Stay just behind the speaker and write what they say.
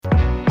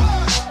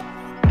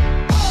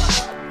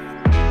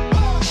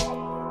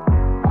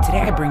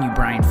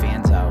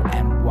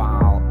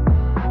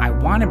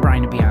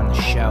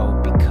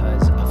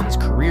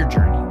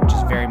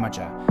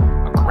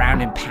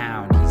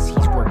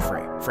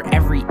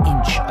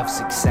inch of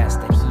success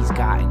that he's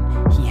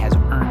gotten, he has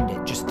earned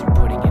it just through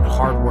putting in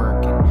hard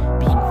work and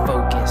being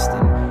focused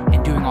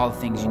and doing all the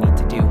things you need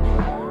to do.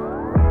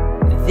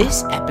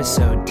 This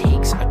episode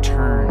takes a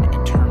turn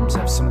in terms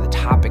of some of the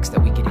topics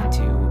that we get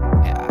into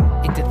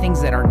things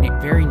that are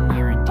very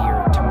near and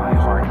dear to my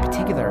heart. In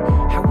particular,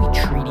 how we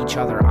treat each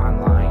other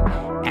online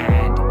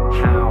and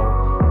how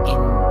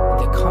in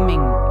the coming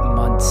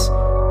months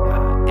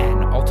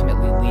and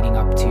ultimately leading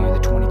up to the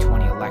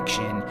 2020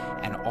 election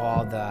and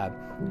all the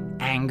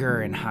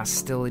anger and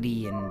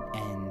hostility and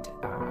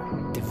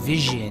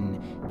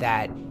division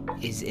that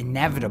is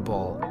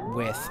inevitable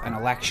with an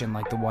election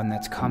like the one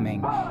that's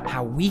coming,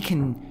 how we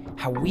can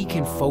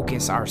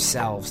focus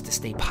ourselves to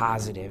stay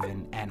positive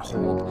and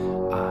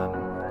hold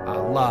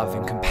love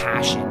and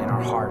compassion in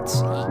our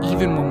hearts,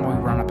 even when we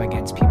run up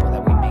against people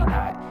that we may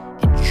not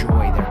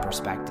enjoy their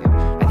perspective.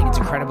 I think it's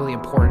incredibly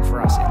important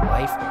for us in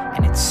life,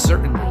 and it's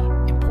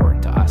certainly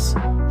important to us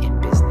in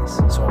business.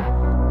 So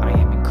I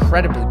am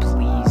incredibly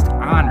pleased,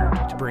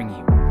 honored to bring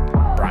you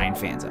Brian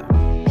Fanzo.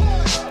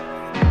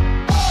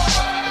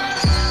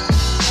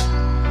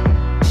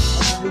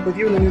 With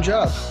you in the new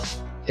job.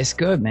 It's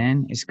good,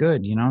 man. It's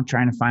good.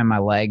 Trying to find my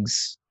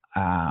legs.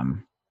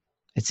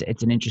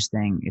 It's an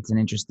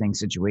interesting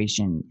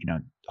situation.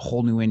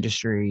 Whole new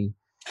industry.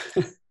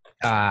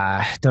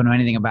 Don't know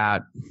anything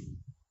about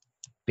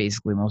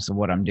basically most of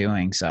what I'm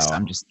doing. So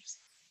I'm just,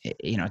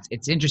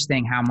 it's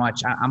interesting how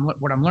much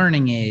what I'm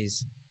learning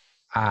is,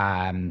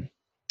 what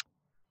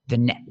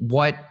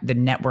the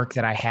network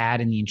that I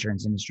had in the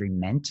insurance industry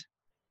meant.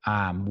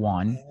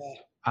 One,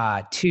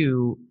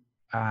 two,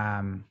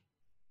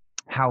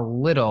 how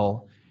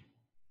little,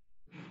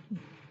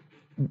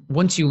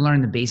 once you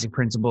learn the basic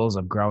principles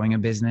of growing a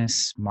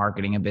business,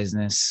 marketing a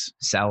business,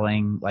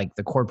 selling, like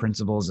the core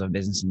principles of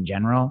business in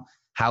general,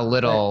 how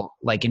little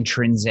like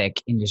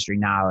intrinsic industry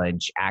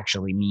knowledge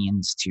actually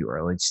means to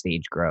early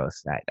stage growth.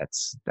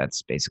 That's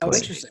basically. Oh,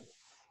 interesting.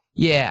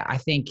 Yeah, I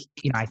think,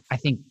 I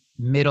think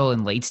middle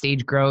and late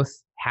stage growth,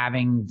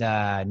 having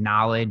the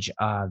knowledge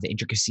of the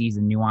intricacies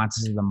and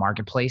nuances of the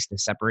marketplace to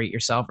separate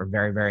yourself are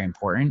very, very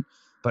important.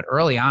 But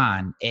early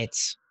on,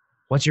 it's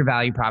what's your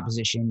value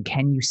proposition?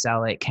 Can you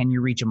sell it? Can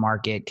you reach a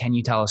market? Can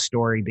you tell a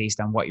story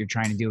based on what you're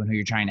trying to do and who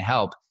you're trying to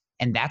help?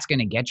 And that's going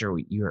to get your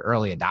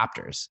early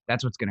adopters.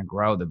 That's what's going to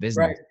grow the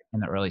business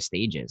in the early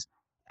stages.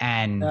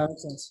 And, that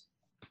makes sense.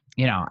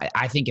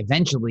 I think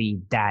eventually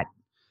that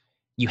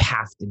you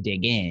have to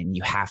dig in.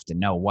 You have to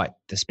know what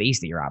the space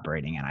that you're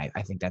operating in. I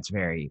think that's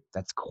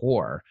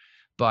core.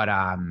 But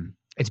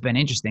it's been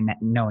interesting that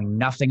knowing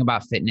nothing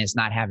about fitness,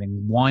 not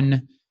having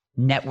one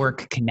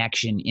network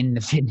connection in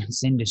the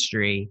fitness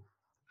industry,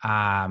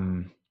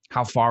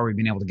 how far we've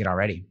been able to get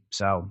already.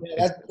 So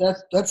yeah,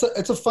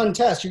 it's a fun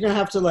test. You're gonna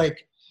have to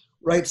like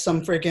write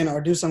some freaking or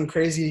do some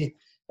crazy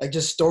like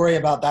just story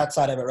about that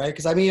side of it, right?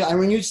 Because I mean,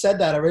 when you said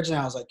that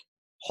originally, I was like,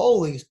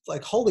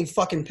 holy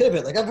fucking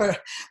pivot. Like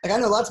I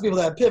know lots of people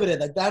that have pivoted.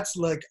 Like that's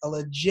like a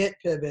legit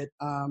pivot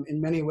in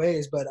many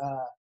ways. But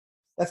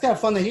that's kind of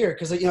fun to hear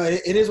because it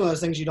is one of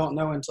those things you don't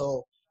know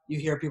until you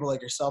hear people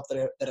like yourself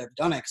that have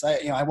done it. Because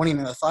I wouldn't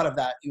even have thought of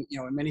that, in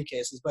many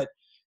cases. But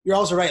you're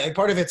also right. Like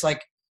part of it's like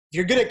if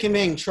you're good at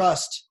conveying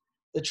trust,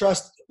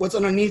 what's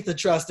underneath the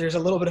trust, there's a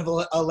little bit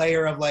of a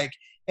layer of like,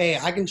 hey,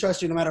 I can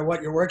trust you no matter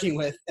what you're working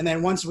with. And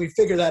then once we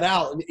figure that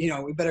out,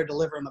 we better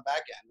deliver on the back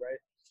end, right?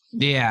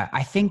 Yeah,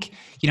 I think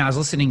I was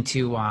listening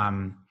to.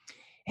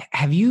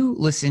 Have you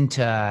listened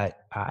to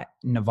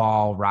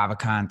Naval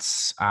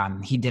Ravikant's?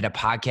 He did a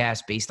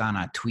podcast based on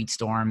a tweet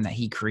storm that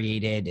he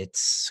created.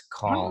 It's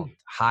called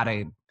How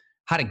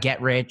to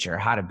Get Rich or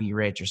How to Be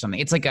Rich or something.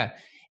 It's like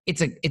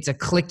it's a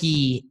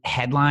clicky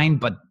headline,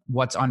 but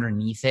what's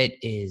underneath it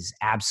is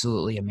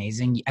absolutely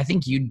amazing. I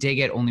think you dig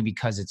it only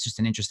because it's just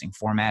an interesting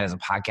format as a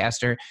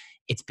podcaster.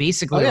 It's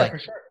basically for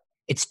sure.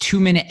 It's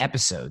 2-minute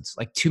episodes,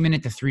 like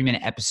 2-minute to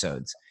 3-minute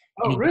episodes.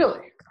 Oh, really?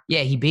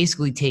 Yeah, he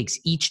basically takes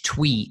each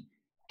tweet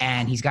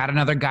and he's got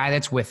another guy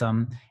that's with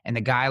him, and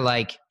the guy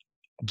like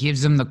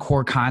gives him the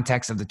core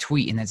context of the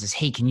tweet and then says,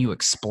 "Hey, can you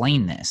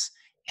explain this?"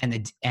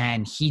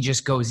 And he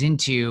just goes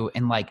into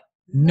in like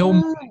no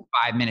more than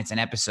 5 minutes an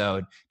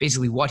episode,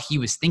 basically what he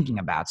was thinking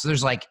about. So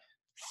there's like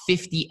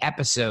 50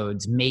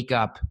 episodes make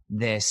up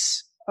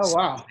this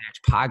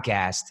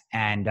podcast,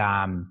 and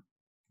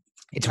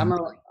it's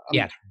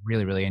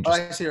really, really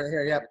interesting. Oh, I see it right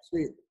here. Yeah,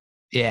 sweet.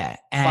 Yeah,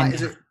 and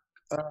is it,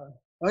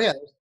 yeah,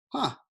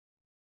 huh?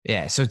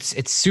 Yeah, so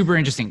it's super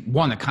interesting.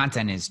 One, the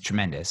content is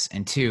tremendous,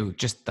 and two,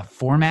 just the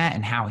format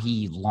and how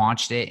he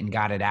launched it and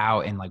got it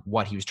out, and like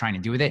what he was trying to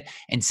do with it.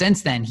 And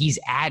since then, he's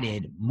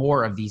added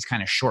more of these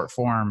kind of short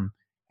form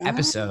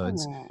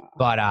episodes.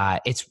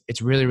 But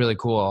it's really, really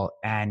cool.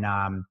 And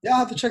I'll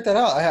have to check that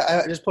out.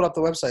 I just pulled up the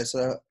website,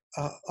 so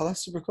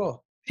that's super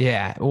cool.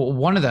 Yeah, well,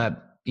 one of the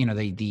and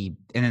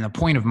then the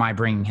point of my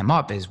bringing him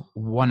up is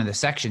one of the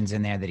sections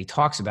in there that he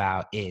talks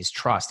about is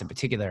trust in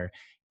particular,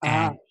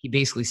 and he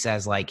basically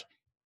says like,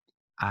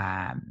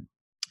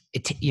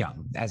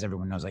 as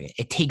everyone knows, like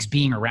it takes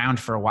being around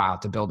for a while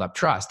to build up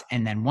trust.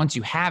 And then once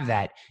you have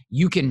that,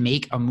 you can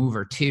make a move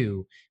or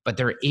two, but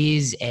there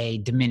is a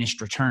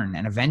diminished return.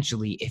 And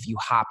eventually, if you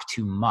hop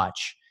too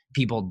much,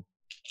 people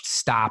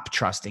stop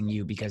trusting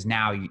you because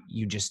now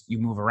you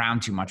move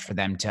around too much for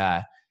them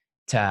to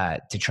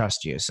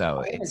trust you.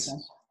 So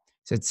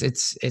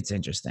it's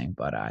interesting,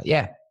 but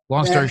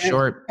long story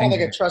short, kind of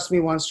like a trust me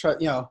once,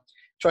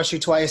 trust you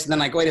twice, and then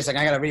like, wait a second,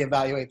 I got to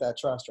reevaluate that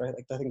trust, right?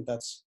 Like, I think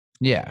that's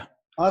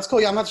Oh, that's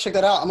cool. Yeah, I'm gonna have to check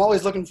that out. I'm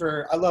always looking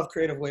I love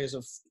creative ways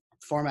of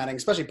formatting,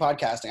 especially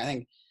podcasting. I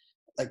think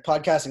like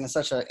podcasting is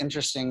such an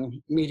interesting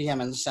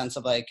medium in the sense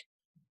of like,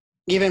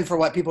 even for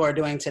what people are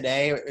doing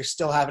today, we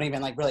still haven't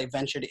even like really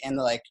ventured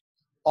into like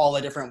all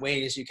the different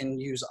ways you can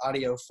use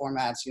audio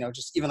formats,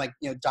 just even like,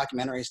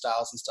 documentary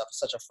styles and stuff. It's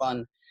such a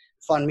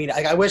fun media.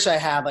 Like, I wish I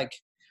had like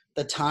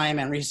the time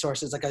and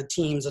resources, like a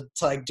teams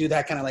to like do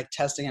that kind of like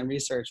testing and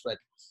research, but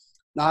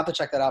I'll have to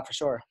check that out for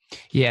sure.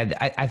 Yeah,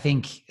 I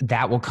think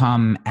that will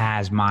come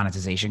as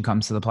monetization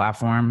comes to the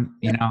platform.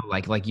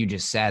 Like you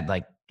just said,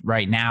 like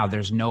right now,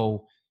 there's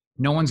no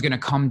one's going to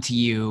come to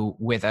you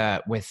with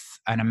an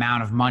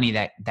amount of money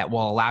that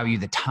will allow you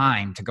the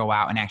time to go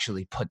out and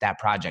actually put that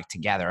project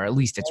together, or at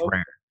least it's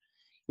rare.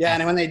 Yeah,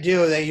 and when they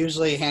do, they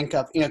usually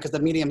handcuff, because the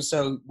medium's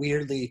so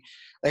weirdly,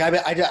 like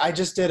I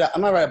just did,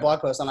 I'm gonna write a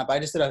blog post on it, but I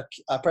just did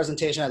a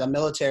presentation at the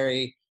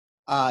military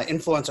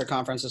influencer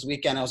conference this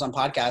weekend. I was on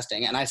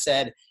podcasting, and I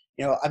said,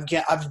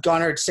 I've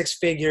garnered 6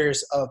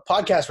 figures of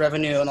podcast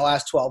revenue in the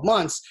last 12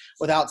 months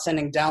without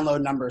sending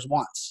download numbers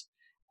once.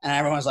 And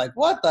everyone's like,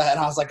 what the? And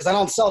I was like, because I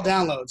don't sell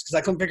downloads, because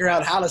I couldn't figure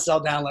out how to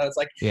sell downloads.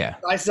 Like, yeah,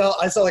 I sell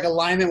like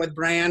alignment with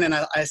brand, and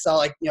I sell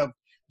like,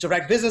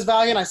 direct business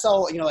value, and I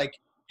sell, like,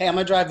 hey, I'm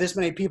gonna drive this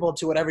many people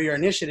to whatever your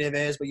initiative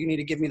is, but you need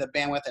to give me the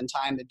bandwidth and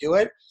time to do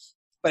it.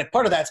 But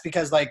part of that's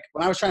because like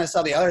when I was trying to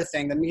sell the other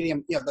thing, the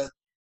medium,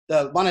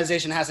 the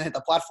monetization hasn't hit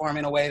the platform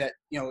in a way that,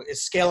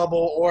 is scalable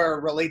or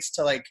relates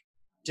to like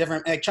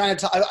different, like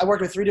I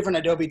worked with 3 different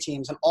Adobe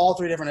teams, and all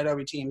 3 different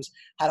Adobe teams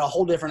had a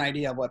whole different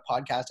idea of what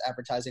podcast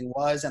advertising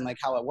was and like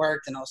how it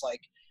worked. And I was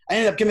like, I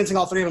ended up convincing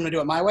all 3 of them to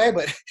do it my way.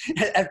 But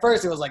at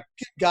first it was like,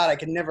 God, I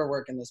could never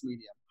work in this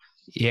medium.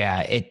 Yeah,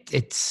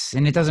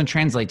 and it doesn't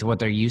translate to what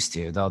they're used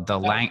to.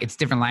 It's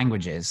different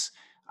languages.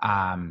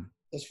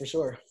 That's for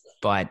sure.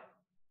 But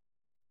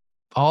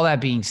all that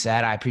being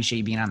said, I appreciate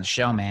you being on the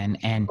show, man.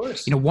 And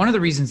one of the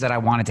reasons that I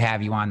wanted to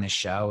have you on this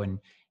show, and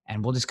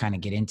we'll just kind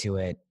of get into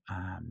it.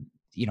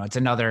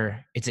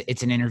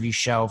 It's an interview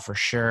show for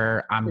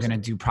sure. I'm gonna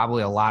do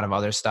probably a lot of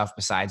other stuff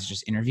besides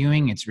just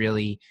interviewing. It's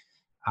really,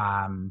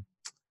 I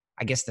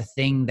guess the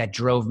thing that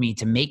drove me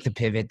to make the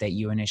pivot that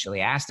you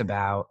initially asked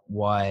about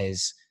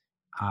was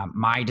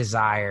my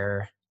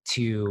desire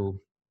to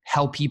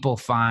help people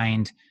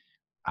find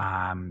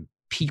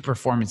peak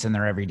performance in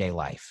their everyday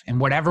life in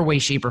whatever way,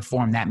 shape, or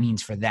form that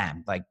means for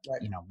them. Like,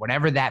 right.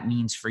 Whatever that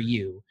means for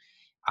you.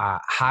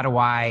 How do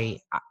I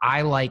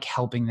like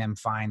helping them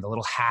find the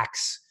little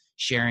hacks,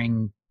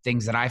 sharing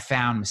things that I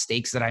found,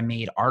 mistakes that I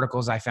made,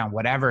 articles I found,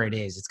 whatever it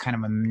is. It's kind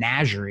of a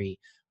menagerie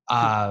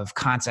of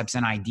concepts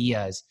and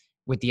ideas,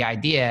 with the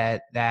idea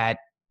that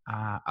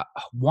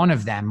one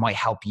of them might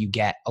help you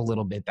get a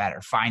little bit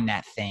better, find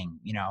that thing,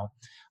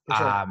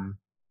 Sure.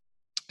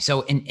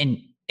 So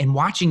in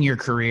watching your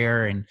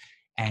career,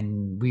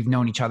 and we've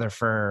known each other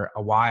for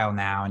a while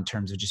now in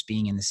terms of just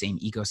being in the same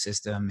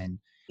ecosystem. And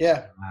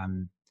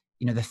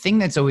the thing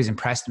that's always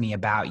impressed me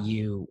about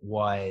you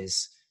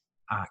was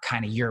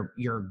kind of your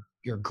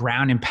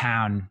ground and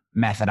pound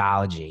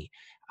methodology.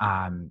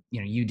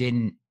 You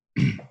didn't,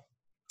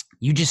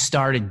 you just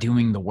started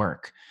doing the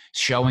work,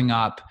 showing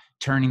up,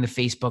 turning the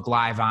Facebook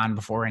Live on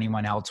before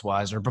anyone else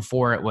was, or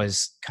before it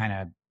was kind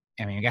of,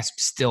 I guess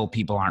still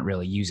people aren't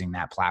really using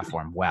that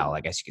platform well,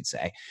 I guess you could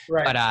say.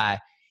 Right. But,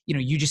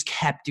 you just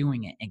kept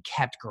doing it and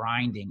kept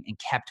grinding and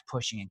kept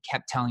pushing and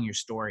kept telling your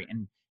story.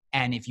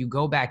 And if you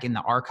go back in the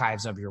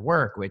archives of your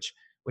work, which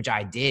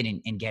I did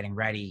in getting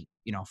ready,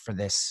 for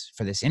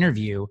this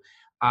interview,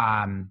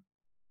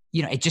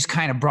 it just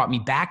kind of brought me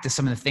back to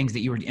some of the things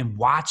that you were in,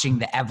 watching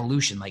the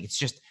evolution. Like, it's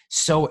just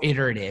so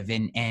iterative,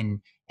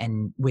 and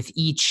with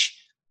each,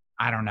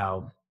 I don't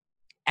know,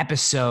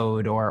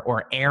 episode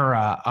or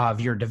era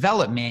of your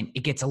development,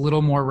 it gets a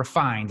little more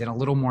refined and a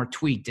little more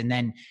tweaked. And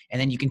then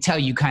you can tell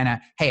you kind of,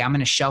 hey, I'm going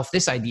to shelf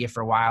this idea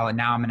for a while, and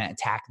now I'm going to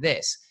attack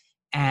this.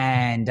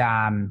 And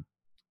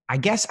I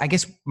guess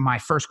my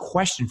first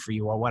question for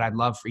you, or what I'd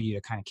love for you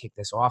to kind of kick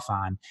this off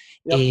on,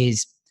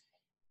 is,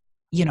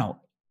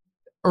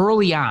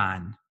 early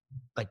on,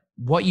 like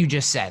what you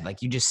just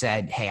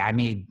said, hey, I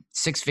made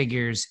 6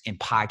 figures in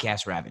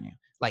podcast revenue.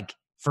 Like,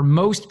 for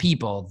most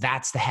people,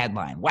 that's the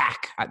headline.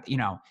 Whack.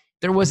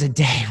 There was a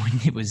day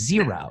when it was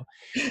 0.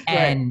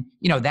 And,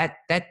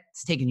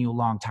 that's taken you a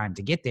long time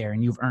to get there,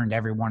 and you've earned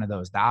every one of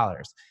those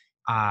dollars.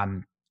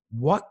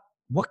 What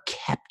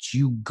kept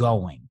you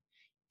going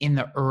in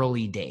the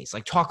early days?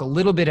 Like, talk a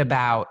little bit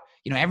about,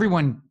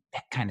 everyone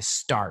kind of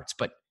starts,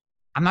 but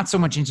I'm not so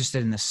much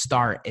interested in the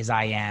start as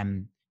I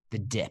am the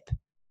dip,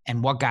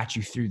 and what got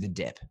you through the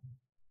dip.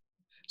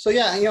 So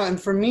yeah,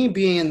 and for me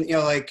being,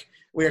 like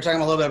we were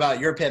talking a little bit about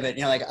your pivot,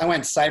 like I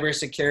went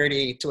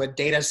cybersecurity to a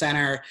data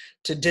center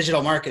to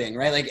digital marketing,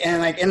 right? Like, and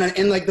like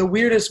in like the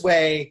weirdest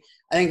way,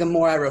 I think the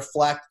more I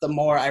reflect, the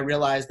more I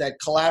realize that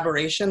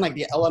collaboration, like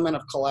the element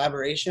of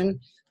collaboration,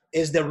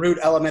 is the root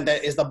element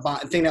that is the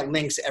thing that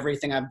links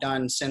everything I've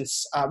done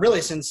since really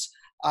since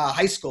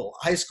high school.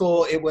 High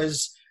school, it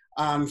was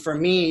for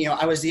me,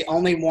 I was the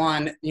only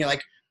one,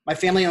 like my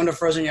family owned a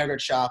frozen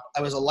yogurt shop.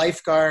 I was a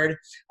lifeguard.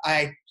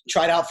 I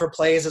tried out for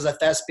plays as a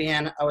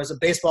thespian. I was a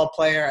baseball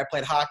player. I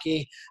played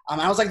hockey.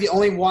 I was like the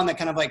only one that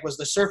kind of like was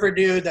the surfer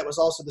dude that was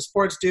also the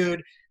sports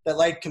dude that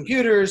liked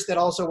computers, that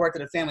also worked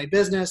at a family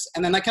business.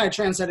 And then that kind of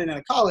transcended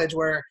into college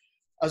where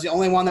I was the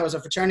only one that was a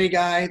fraternity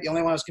guy, the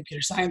only one that was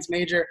computer science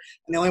major,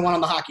 and the only one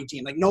on the hockey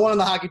team. Like no one on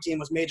the hockey team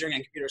was majoring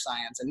in computer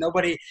science, and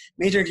nobody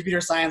majoring in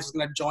computer science was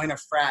going to join a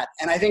frat.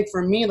 And I think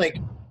for me, like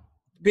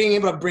being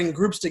able to bring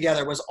groups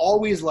together was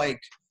always like,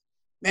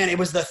 man, it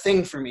was the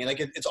thing for me. Like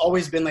it's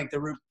always been like the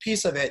root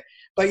piece of it.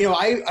 But,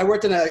 I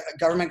worked in a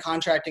government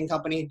contracting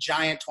company,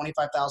 giant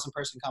 25,000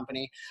 person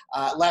company,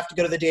 left to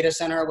go to the data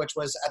center, which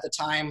was at the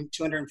time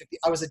 250.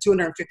 I was the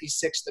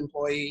 256th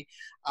employee.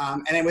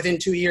 And then within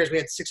 2 years, we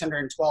had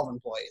 612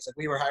 employees. Like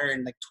we were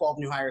hiring like 12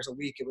 new hires a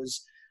week. It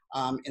was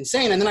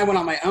insane. And then I went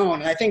on my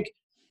own. And I think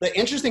the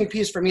interesting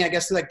piece for me, I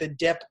guess, like the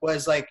dip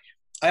was like,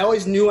 I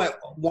always knew I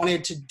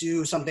wanted to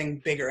do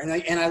something bigger.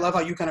 And I love how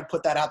you kind of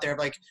put that out there of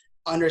like,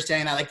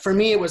 understanding that. Like for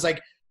me, it was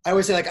like, I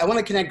always say like, I want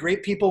to connect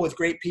great people with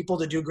great people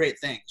to do great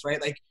things, right?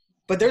 Like,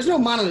 but there's no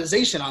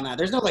monetization on that.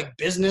 There's no like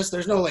business.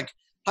 There's no like,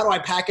 how do I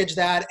package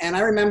that? And I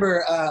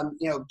remember,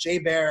 Jay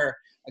Bear,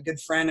 a good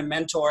friend and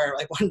mentor,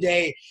 like one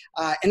day,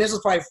 and this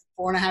was probably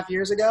 4.5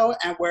 years ago,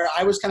 and where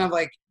I was kind of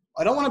like,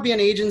 I don't want to be an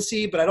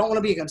agency, but I don't want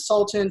to be a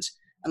consultant.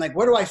 And like,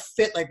 where do I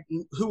fit like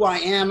who I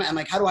am? And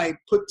like, how do I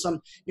put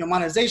some,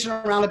 monetization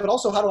around it? But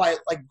also how do I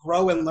like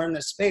grow and learn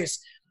this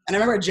space? And I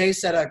remember Jay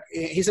said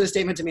he said a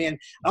statement to me, and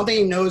I don't think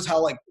he knows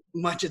how like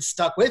much it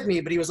stuck with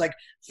me, but he was like,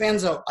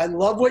 Fanzo, I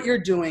love what you're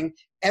doing.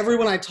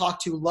 Everyone I talk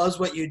to loves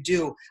what you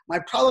do. My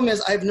problem is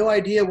I have no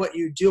idea what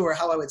you do or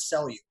how I would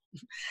sell you.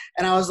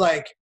 And I was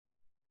like,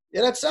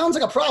 yeah, that sounds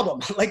like a problem.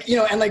 Like,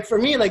 and like for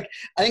me, like,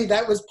 I think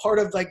that was part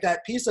of like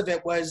that piece of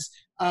it was,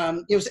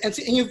 and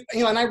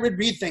I would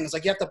read things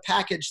like you have to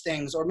package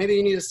things, or maybe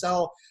you need to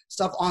sell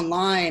stuff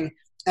online.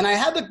 And I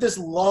had like this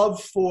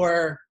love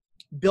for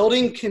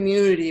building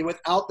community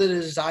without the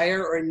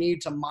desire or need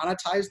to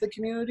monetize the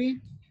community.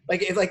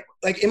 Like if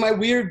like in my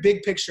weird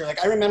big picture,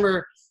 like I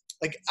remember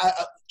like I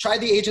tried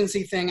the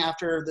agency thing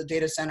after the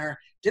data center,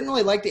 didn't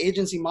really like the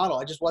agency model.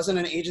 I just wasn't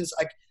an agency.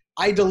 Like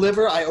I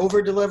deliver, I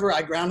over deliver,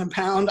 I ground and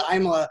pound.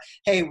 I'm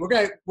hey,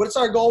 what's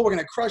our goal? We're going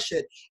to crush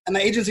it. And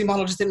the agency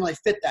model just didn't really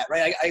fit that.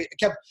 Right. I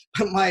kept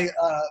my,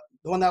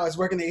 the one that I was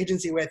working the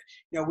agency with,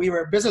 we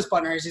were business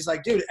partners. He's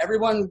like, dude,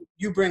 everyone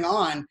you bring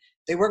on,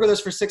 they work with us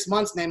for 6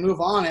 months and they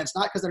move on. And it's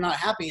not because they're not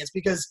happy. It's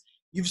because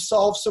you've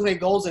solved so many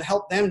goals that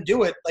help them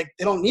do it. Like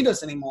they don't need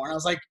us anymore. And I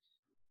was like,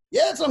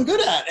 yeah, that's what I'm good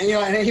at. And,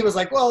 and he was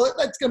like, well,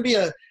 that's going to be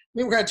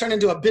we're going to turn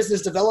into a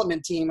business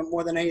development team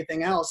more than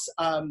anything else.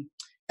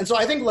 And so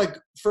I think like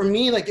for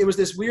me, like it was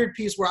this weird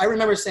piece where I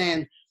remember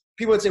saying,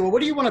 people would say, well,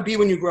 what do you want to be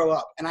when you grow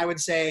up? And I would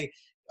say,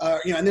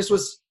 and this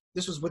was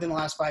within the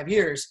last 5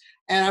 years.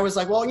 And I was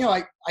like, well,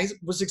 I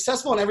was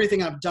successful in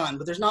everything I've done,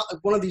 but there's not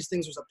like one of these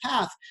things was a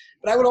path.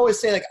 But I would always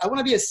say like, I want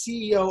to be a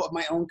CEO of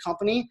my own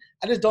company.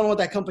 I just don't know what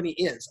that company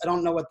is. I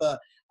don't know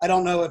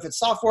if it's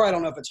software. I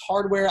don't know if it's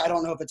hardware. I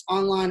don't know if it's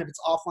online, if it's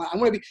offline.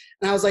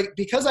 And I was like,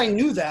 because I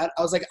knew that,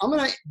 I was like, I'm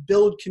going to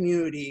build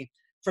community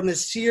from the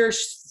sheer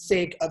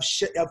sake of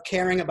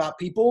caring about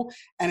people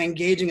and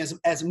engaging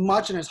as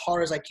much and as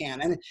hard as I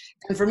can.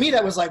 And for me,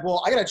 that was like,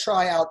 well, I got to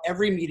try out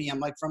every medium,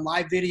 like from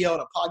live video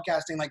to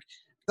podcasting. Like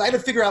I had to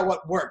figure out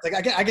what worked.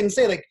 Like I can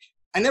say like,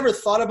 I never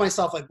thought of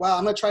myself like, wow,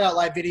 I'm going to try out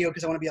live video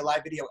because I want to be a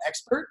live video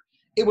expert.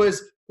 It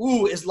was,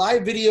 is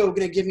live video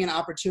going to give me an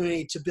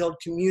opportunity to build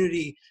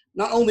community,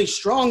 not only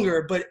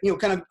stronger, but,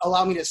 kind of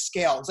allow me to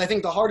scale? Because I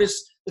think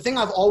the thing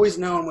I've always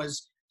known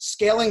was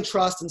scaling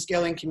trust and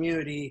scaling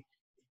community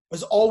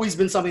has always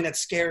been something that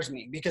scares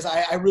me, because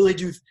I really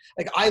do,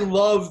 like, I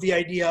love the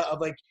idea of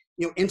like,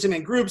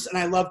 intimate groups, and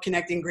I love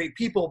connecting great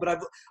people, but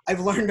I've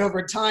learned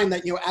over time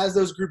that, as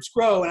those groups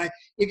grow, and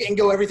you can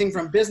go everything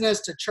from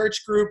business to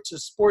church group to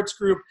sports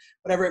group,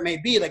 whatever it may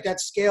be, like that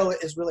scale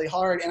is really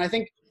hard. And I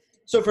think,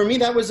 so for me,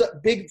 that was a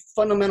big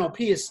fundamental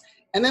piece.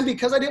 And then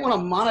because I didn't want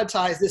to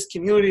monetize this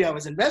community I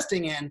was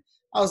investing in,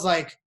 I was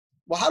like,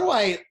 well, how do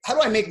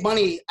I make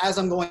money as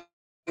I'm going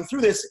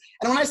through this?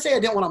 And when I say I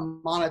didn't want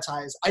to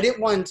monetize, I didn't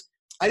want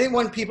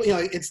people,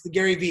 it's the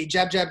Gary V,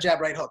 jab, jab, jab,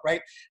 right hook,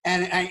 right?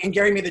 And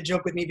Gary made the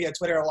joke with me via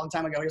Twitter a long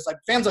time ago. He was like,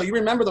 Fanzo, you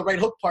remember the right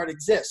hook part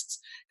exists,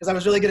 because I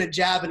was really good at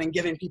jabbing and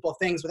giving people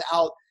things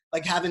without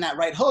like having that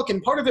right hook.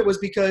 And part of it was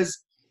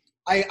because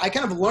I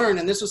kind of learned,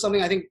 and this was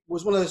something I think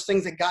was one of those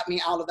things that got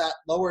me out of that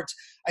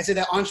I say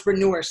that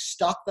entrepreneur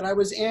stuck that I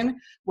was in,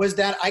 was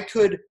that I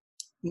could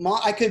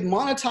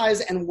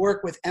monetize and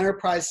work with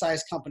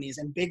enterprise-sized companies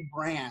and big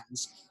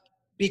brands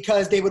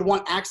because they would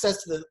want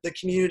access to the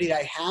community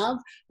that I have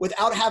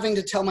without having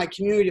to tell my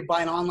community to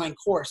buy an online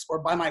course or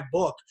buy my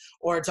book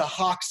or to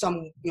hawk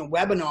some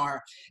webinar.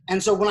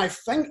 And so when I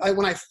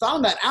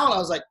found that out, I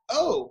was like,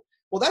 oh,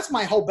 well, that's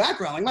my whole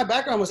background. Like my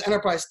background was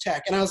enterprise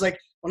tech. And I was like,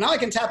 well, now I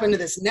can tap into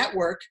this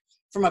network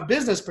from a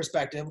business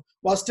perspective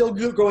while still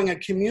growing a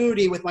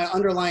community with my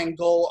underlying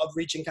goal of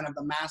reaching kind of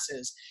the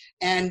masses.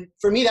 And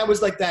for me, that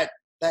was like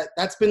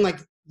that's been like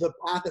the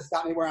path that's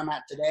got me where I'm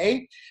at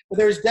today. But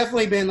there's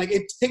definitely been like,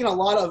 it's taken a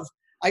lot of,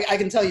 I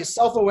can tell you,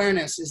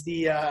 self-awareness is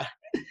the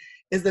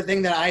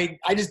thing that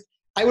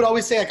I would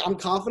always say, like, I'm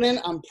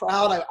confident, I'm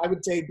proud. I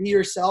would say be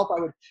yourself.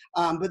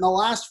 But in the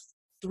last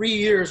 3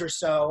 years or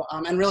so,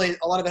 and really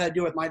a lot of it had to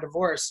do with my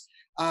divorce,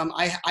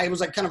 I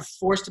was like kind of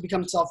forced to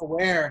become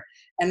self-aware.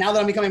 And now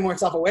that I'm becoming more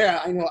self-aware,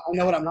 I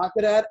know what I'm not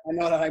good at. I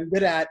know what I'm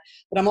good at.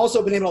 But I'm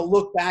also been able to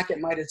look back at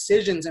my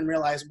decisions and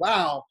realize,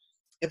 wow,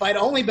 if I'd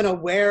only been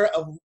aware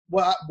of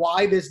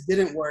why this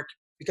didn't work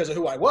because of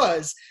who I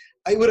was,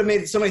 I would have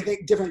made so many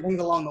different things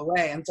along the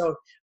way. And so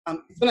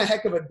it's been a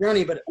heck of a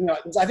journey, but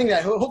I think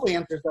that hopefully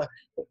answers the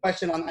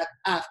question on that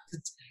path.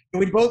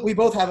 We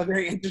both have a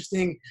very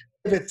interesting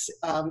pivots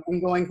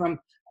in going from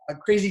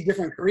crazy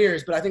different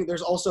careers, but I think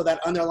there's also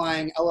that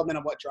underlying element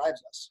of what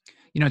drives us.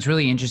 It's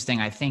really interesting.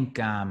 I think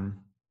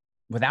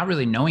without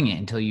really knowing it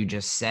until you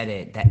just said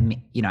it,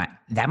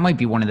 that might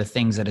be one of the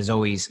things that has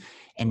always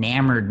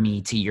enamored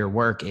me to your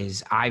work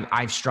is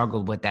I've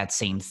struggled with that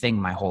same thing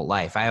my whole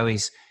life. I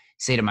always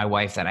say to my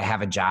wife that I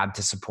have a job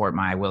to support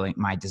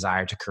my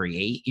desire to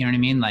create. You know what I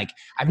mean? Like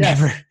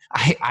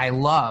I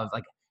love,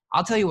 like,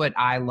 I'll tell you what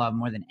I love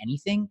more than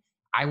anything.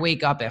 I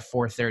wake up at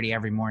 4:30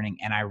 every morning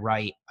and I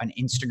write an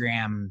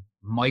Instagram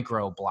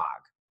micro blog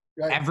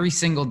every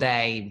single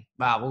day.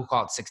 We'll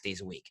call it 6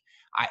 days a week.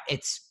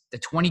 It's the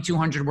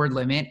 2,200 word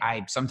limit.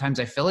 Sometimes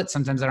I fill it.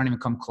 Sometimes I don't even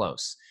come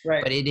close,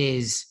 but it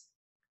is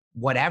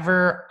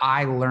whatever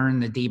I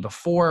learned the day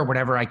before,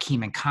 whatever I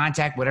came in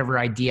contact, whatever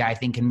idea I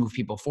think can move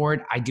people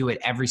forward. I do it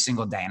every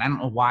single day. And I don't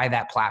know why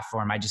that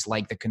platform, I just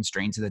like the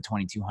constraints of the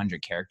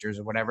 2,200 characters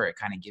or whatever. It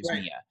kind of gives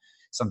me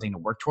something to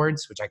work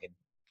towards, which I could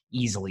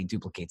easily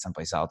duplicate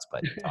someplace else,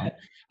 but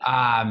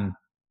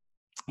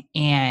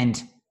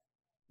and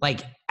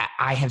like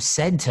I have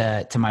said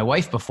to my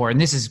wife before, and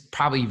this is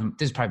probably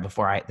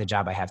before the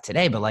job I have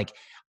today, but like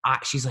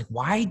she's like,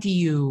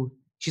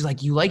 she's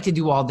like, you like to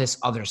do all this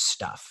other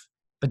stuff,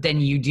 but then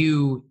you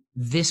do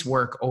this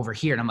work over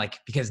here. And I'm like,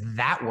 because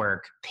that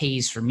work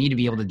pays for me to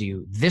be able to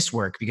do this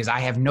work, because I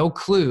have no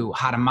clue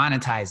how to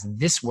monetize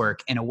this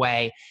work in a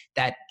way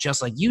that,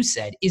 just like you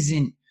said,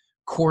 isn't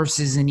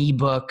courses and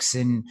ebooks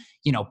and,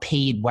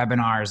 paid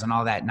webinars and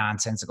all that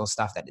nonsensical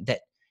stuff that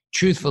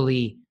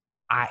truthfully,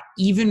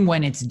 even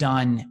when it's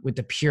done with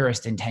the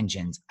purest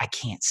intentions, I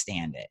can't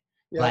stand it.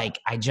 Yeah. Like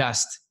I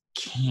just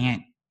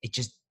can't, it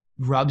just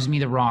rubs me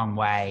the wrong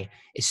way.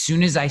 As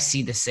soon as I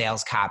see the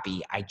sales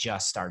copy, I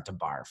just start to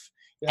barf.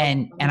 Yeah,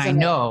 and I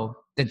know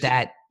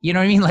that, you know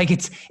what I mean? Like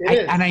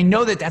and I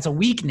know that that's a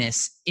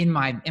weakness in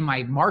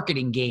my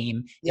marketing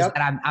game is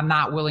that I'm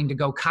not willing to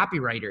go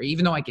copywriter,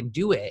 even though I can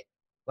do it.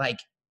 Like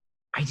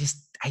I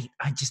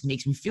just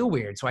makes me feel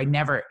weird. So I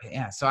never,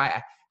 so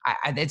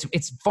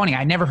it's funny.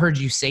 I never heard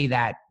you say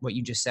that, what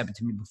you just said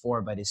to me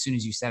before, but as soon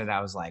as you said it,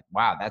 I was like,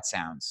 wow, that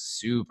sounds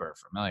super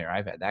familiar.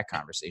 I've had that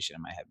conversation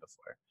in my head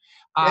before.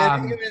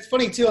 It's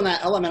funny too, on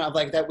that element of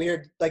like that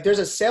weird, like there's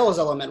a sales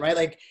element, right?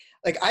 Like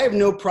I have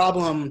no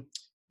problem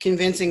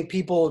convincing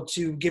people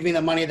to give me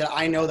the money that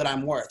I know that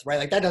I'm worth, right?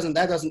 Like that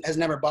has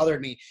never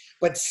bothered me,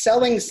 but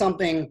selling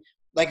something,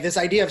 like this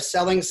idea of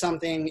selling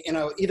something,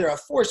 either a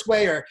forced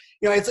way or,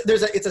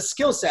 it's a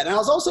skill set.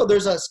 And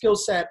there's a skill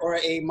set or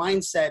a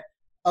mindset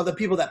of the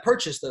people that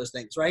purchase those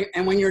things, right?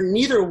 And when you're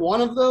neither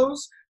one of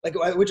those, like,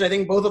 which I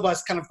think both of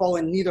us kind of fall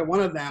in neither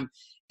one of them,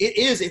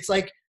 it's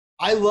like,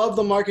 I love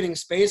the marketing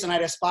space and I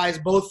despise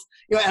both,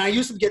 and I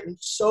used to get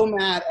so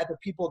mad at the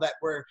people that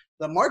were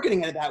the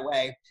marketing it that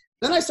way.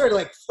 Then I started to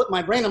like flip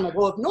my brain. I'm like,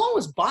 well, if no one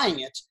was buying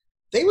it,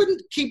 they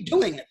wouldn't keep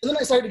doing it. And then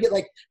I started to get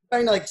like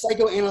trying to like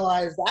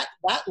psychoanalyze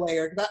that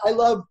layer. I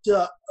love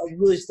to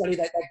really study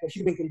that, like the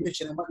human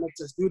condition and what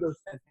makes us do those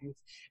kind of things.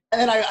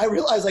 And then I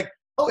realized like,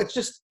 oh, it's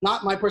just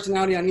not my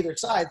personality on either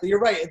side. But you're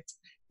right.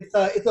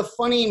 It's a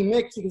funny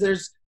mix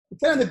because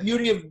it's kind of the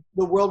beauty of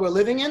the world we're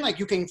living in. Like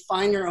you can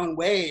find your own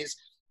ways,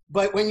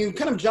 but when you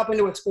kind of jump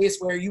into a space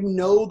where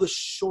the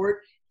short,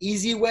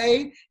 easy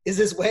way is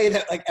this way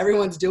that like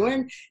everyone's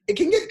doing, it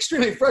can get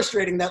extremely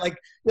frustrating that like,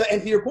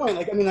 and to your point,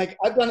 like, I mean, like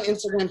I've done an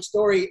Instagram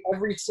story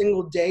every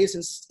single day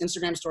since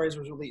Instagram stories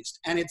was released.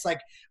 And it's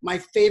like my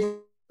favorite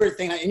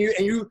thing. And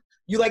you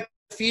like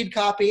feed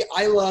copy.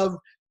 I love,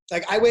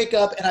 like I wake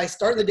up and I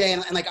start the day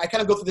and like, I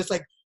kind of go through this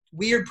like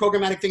weird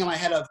programmatic thing in my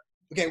head of,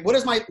 okay, what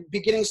does my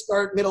beginning,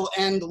 start, middle,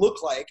 end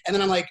look like? And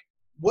then I'm like,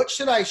 what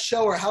should I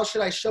show or how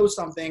should I show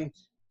something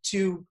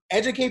to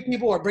educate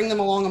people or bring them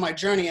along on my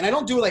journey? And I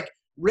don't do like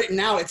written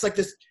out. It's like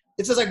this,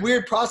 it's this like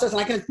weird process and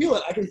I can feel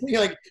it. I can feel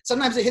like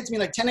sometimes it hits me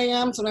like 10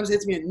 a.m. Sometimes it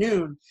hits me at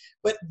noon.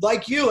 But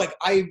like you, like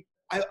I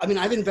I mean,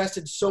 I've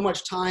invested so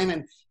much time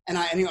and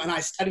I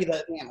study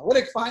the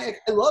analytics behind it.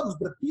 I love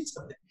the piece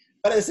of it.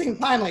 But at the same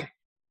time, like,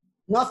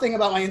 nothing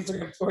about my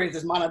Instagram stories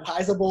is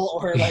monetizable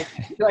or like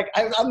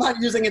I'm not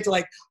using it to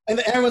like, and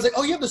everyone's like,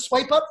 oh, you have the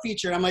swipe up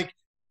feature. And I'm like,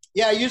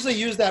 yeah, I usually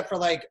use that for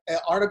like an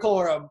article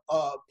or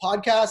a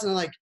podcast. And I'm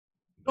like,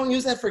 you don't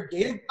use that for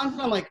gated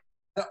content? I'm like,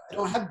 I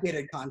don't have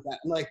gated content.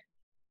 I'm like,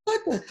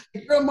 what the,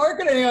 you're a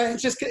marketer. Anyway,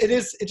 it's just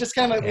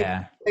kind of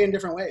like in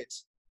different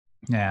ways.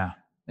 Yeah.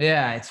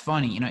 Yeah. It's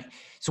funny, you know,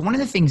 so one of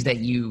the things that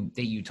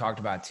you talked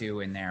about too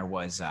in there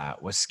was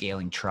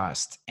scaling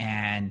trust.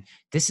 And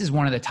this is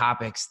one of the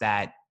topics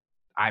that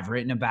I've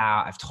written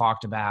about, I've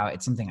talked about.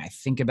 It's something I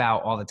think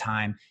about all the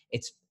time.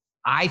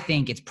 I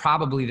think it's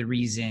probably the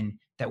reason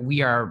that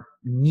we are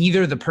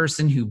neither the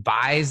person who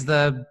buys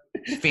the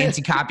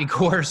fancy copy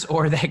course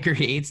or that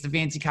creates the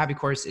fancy copy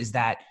course, is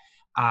that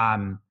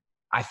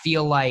I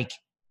feel like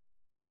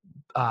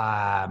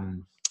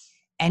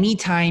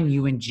anytime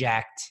you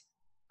inject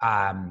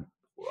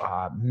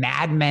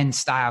Mad Men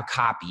style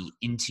copy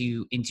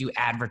into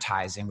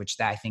advertising, which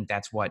I think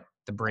that's what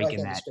the break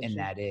in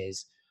that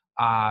is,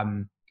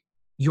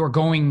 you're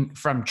going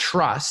from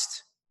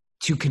trust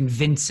to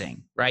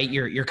convincing, right?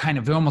 You're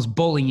almost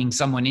bullying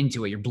someone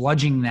into it. You're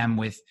bludgeoning them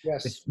with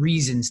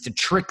reasons to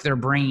trick their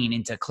brain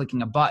into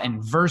clicking a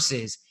button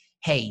versus,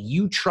 hey,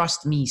 you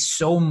trust me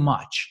so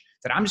much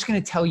that I'm just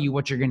going to tell you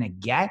what you're going to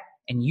get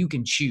and you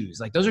can choose.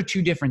 Like, those are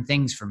two different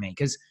things for me.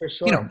 Cause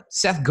you know,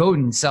 Seth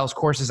Godin sells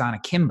courses on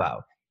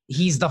Akimbo.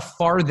 He's the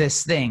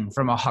farthest thing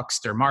from a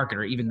huckster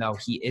marketer, even though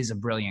he is a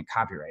brilliant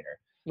copywriter.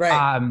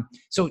 Right.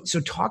 So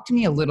talk to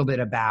me a little bit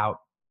about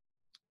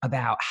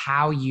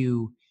how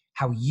you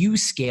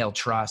scale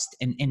trust,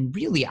 and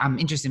really I'm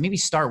interested, maybe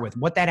start with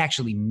what that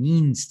actually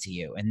means to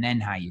you and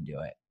then how you do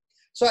it.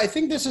 So I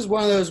think this is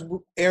one of those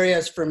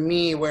areas for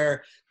me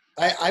where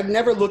I've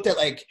never looked at,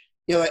 like,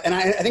 you know, and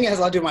I think it has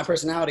a lot to do with my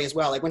personality as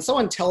well. Like, when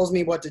someone tells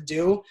me what to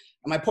do,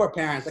 and my poor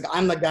parents, like,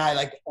 I'm the guy,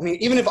 like, I mean,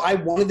 even if I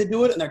wanted to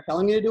do it and they're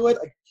telling me to do it,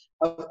 like,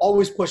 I've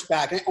always pushed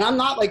back. And I'm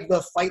not like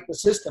the fight the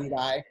system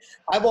guy.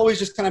 I've always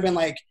just kind of been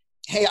like,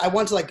 hey, I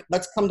want to, like,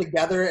 let's come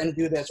together and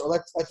do this, or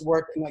let's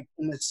work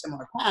in this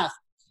similar path.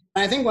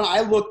 And I think when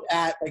I looked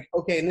at, like,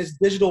 okay, in this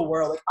digital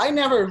world, like, I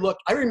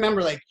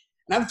remember, like,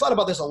 and I've thought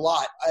about this a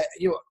lot.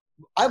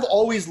 I've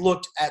always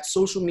looked at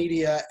social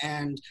media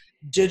and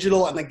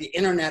digital and, like, the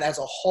internet as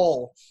a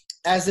whole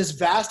as this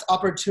vast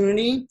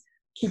opportunity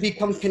to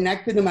become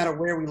connected no matter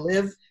where we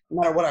live,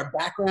 no matter what our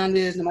background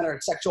is, no matter our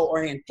sexual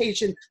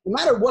orientation, no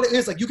matter what it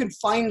is, like, you can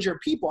find your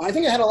people. And I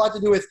think it had a lot to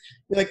do with,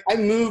 like, I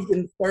moved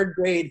in 3rd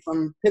grade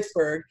from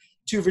Pittsburgh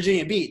to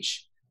Virginia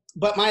Beach,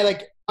 but my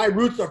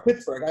roots are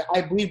Pittsburgh.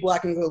 I bleed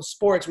black and gold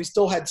sports. We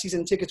still had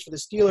season tickets for the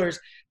Steelers,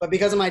 but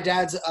because of my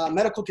dad's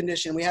medical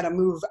condition, we had to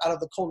move out of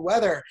the cold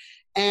weather.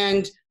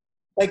 And,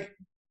 like,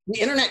 the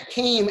internet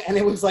came, and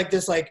it was like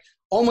this, like,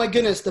 oh my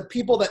goodness, the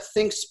people that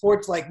think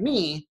sports like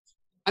me,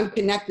 I'm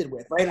connected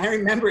with, right? And I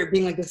remember it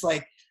being like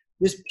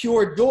this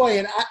pure joy.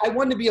 And I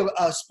wanted to be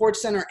a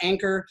Sports Center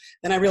anchor.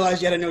 Then I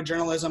realized you had to know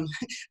journalism.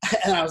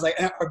 And I was like,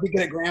 or be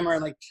good at grammar.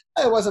 And, like,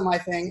 it wasn't my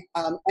thing.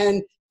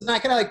 And then I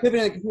kind of, like,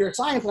 pivoted into computer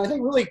science. And I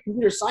think really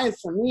computer science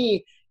for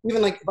me,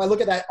 even, like, if I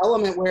look at that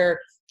element where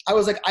I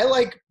was like, I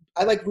like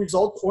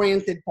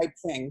results-oriented type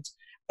things.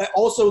 I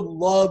also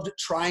loved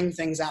trying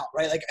things out,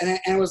 right? Like, and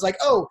it was like,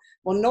 oh,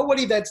 well,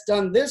 nobody that's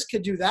done this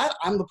could do that.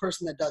 I'm the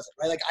person that does it,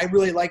 right? Like, I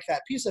really like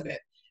that piece of it.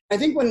 I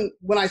think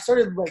when I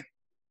started, like,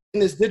 in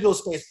this digital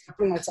space,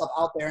 putting myself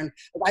out there, and,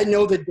 like, I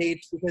know the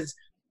dates because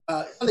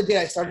on the day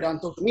I started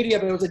on social media,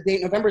 but it was a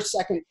date, November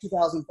 2nd,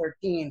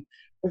 2013,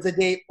 was the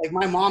date, like,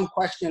 my mom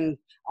questioned,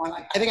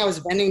 I think I was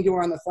venting to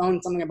her on the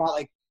phone something about,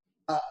 like,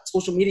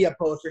 social media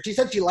posts, or she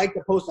said she liked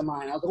a post of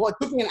mine. I was like, well, it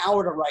took me an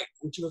hour to write.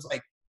 And she was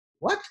like,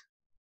 what?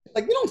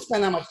 Like, you don't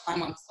spend that much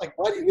time on, like,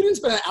 what? You didn't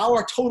spend an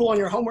hour total on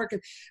your homework.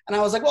 And I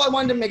was like, well, I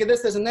wanted to make it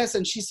this, and this.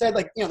 And she said,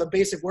 like, you know, the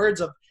basic words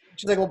of,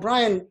 she's like, well,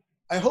 Brian,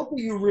 I hope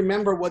that you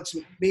remember what's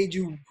made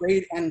you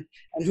great and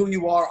who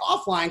you are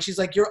offline. She's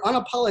like, you're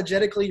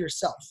unapologetically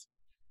yourself.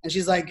 And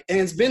she's like, and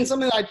it's been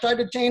something that I tried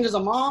to change as a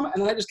mom. And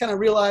then I just kind of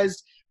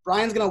realized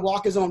Brian's going to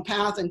walk his own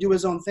path and do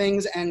his own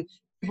things. And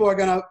people are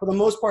going to, for the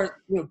most part,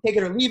 you know, take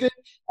it or leave it.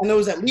 And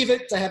those that leave it,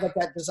 because I have, like,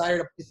 that desire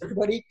to please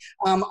everybody,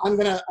 I'm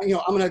going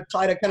to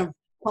try to kind of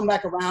come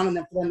back around and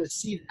then for them to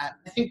see that.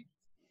 I think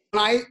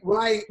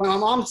when my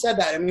mom said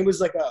that, I mean, it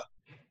was like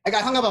I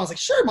got hung up. I was like,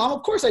 sure, Mom,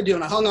 of course I do.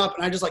 And I hung up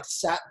and I just, like,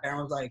 sat there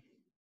and was like,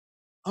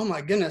 oh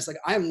my goodness. Like,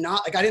 I am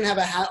not, like, I didn't have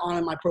a hat on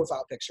in my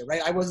profile picture,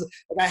 right? I was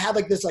like, I had,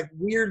 like, this, like,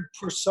 weird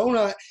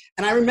persona.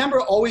 And I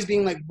remember always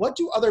being like, what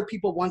do other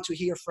people want to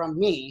hear from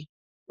me,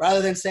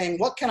 rather than saying,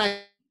 what can I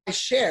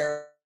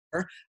share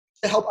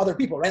to help other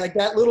people, right? Like,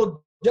 that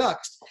little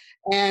juxt.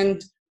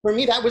 And for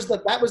me, that was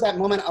that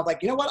moment of,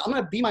 like, you know what? I'm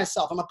going to be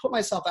myself. I'm going to put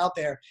myself out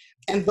there.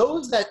 And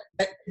those that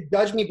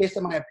judge me based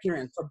on my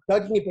appearance, or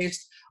judge me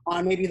based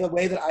on maybe the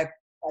way that I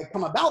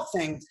come about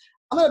things,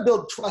 I'm going to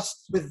build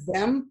trust with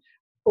them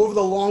over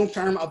the long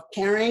term of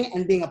caring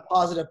and being a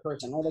positive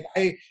person.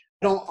 Like,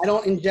 I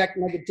don't inject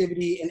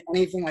negativity in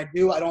anything I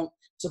do. I don't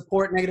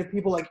support negative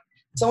people. Like,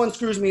 someone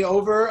screws me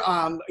over,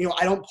 you know,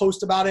 I don't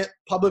post about it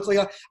publicly.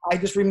 I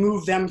just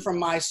remove them from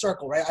my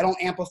circle, right? I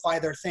don't amplify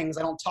their things.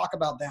 I don't talk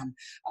about them.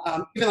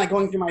 Even like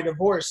going through my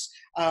divorce,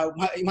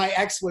 my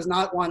ex was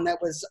not one that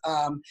was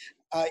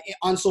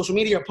on social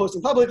media or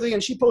posting publicly,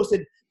 and she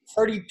posted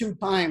 32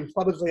 times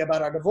publicly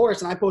about our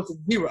divorce, and I posted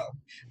 0.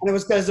 And it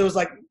was because it was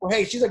like, well,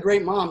 hey, she's a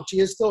great mom. She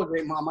is still a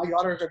great mom. My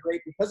daughters are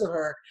great because of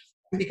her.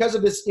 And because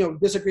of this, you know,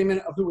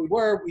 disagreement of who we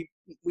were,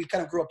 we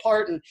kind of grew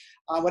apart, and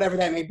whatever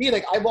that may be.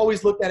 Like, I've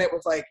always looked at it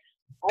with like,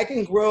 I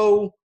can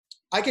grow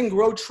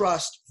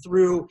trust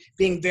through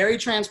being very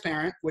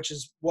transparent, which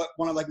is what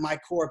one of like my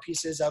core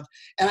pieces of,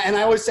 and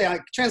I always say,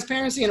 like,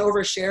 transparency and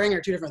oversharing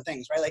are two different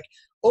things, right? Like,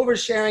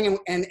 oversharing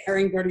and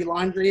airing dirty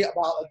laundry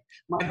about like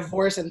my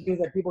divorce and things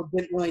that people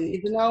didn't really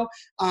need to know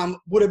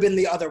would have been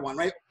the other one,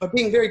 right? But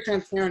being very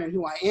transparent in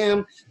who I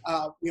am,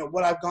 you know,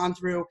 what I've gone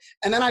through.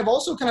 And then I've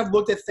also kind of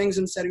looked at things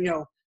and said, you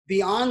know,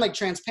 beyond like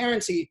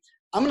transparency,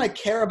 I'm going to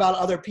care about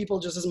other people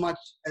just as much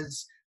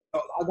as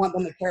I want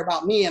them to care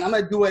about me. And I'm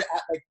going to do it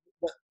at like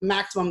the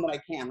maximum that I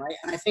can, right?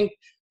 And I think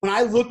when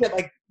I looked at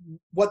like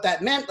what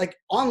that meant, like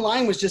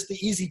online was just the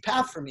easy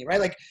path for me, right?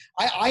 Like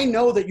I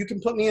know that you can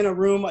put me in a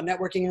room, a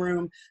networking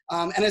room,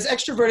 and as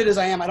extroverted as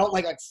I am, I don't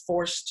like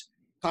forced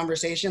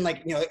conversation.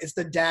 Like, you know, it's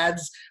the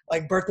dad's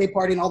like birthday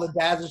party and all the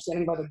dads are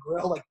standing by the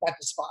grill. Like, that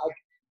just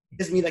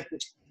gives me like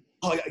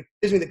it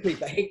gives me the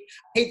creep. I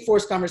hate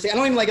forced conversation. I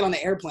don't even like it on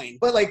the airplane.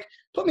 But like,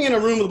 put me in a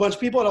room with a bunch of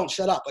people, I don't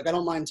shut up. Like, I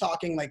don't mind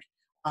talking like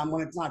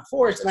when it's not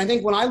forced. And I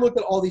think when I looked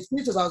at all these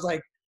pieces, I was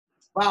like,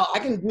 wow, I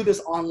can do this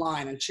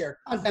online and share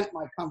content,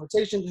 my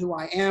conversations, who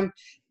I am.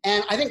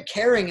 And I think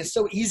caring is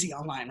so easy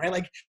online, right?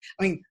 Like,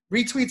 I mean,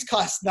 retweets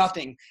cost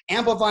nothing.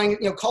 Amplifying,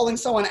 you know, calling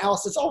someone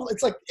else,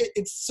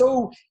 it's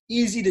so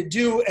easy to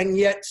do, and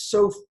yet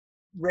so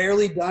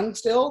rarely done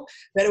still,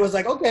 that it was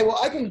like, okay, well,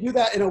 I can do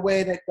that in a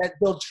way that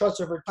builds trust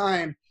over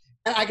time.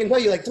 And I can tell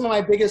you, like, some of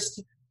my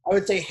biggest, I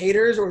would say,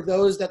 haters, or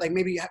those that like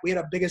maybe we had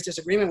a biggest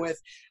disagreement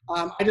with,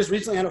 I just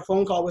recently had a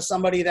phone call with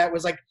somebody that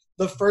was like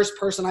the first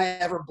person I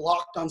ever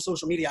blocked on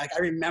social media. Like, I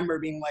remember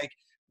being like,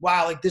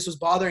 wow, like, this was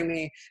bothering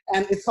me.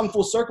 And it's come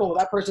full circle.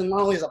 That person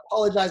not only has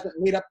apologized, but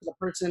made up to the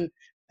person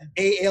that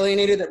they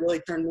alienated, that really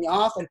turned me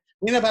off. And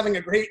we ended up having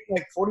a great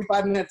like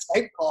 45-minute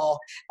Skype call.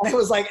 And it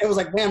was like,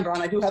 man,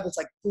 Brian, I do have this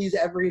like please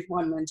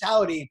everyone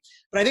mentality.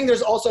 But I think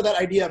there's also that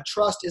idea of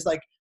trust is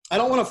like, I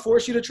don't want to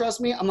force you to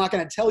trust me. I'm not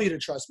going to tell you to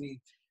trust me.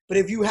 But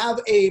if you have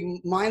a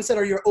mindset,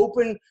 or you're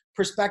open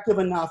perspective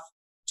enough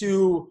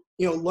to,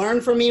 you know,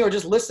 learn from me or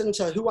just listen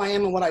to who I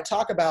am and what I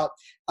talk about,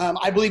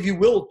 I believe you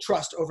will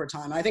trust over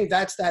time. I think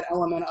that's that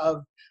element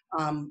of,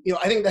 you know,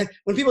 I think that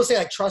when people say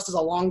like trust is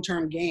a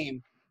long-term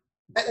game,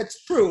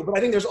 that's true. But I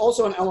think there's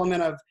also an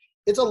element of,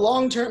 it's a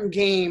long-term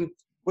game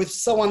with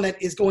someone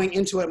that is going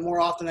into it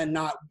more often than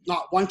not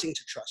wanting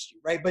to trust you,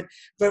 right? But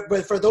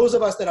for those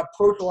of us that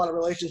approach a lot of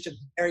relationships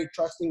very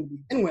trusting to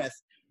begin with,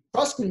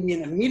 trust can be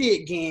an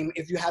immediate game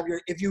if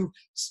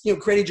you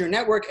created your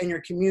network and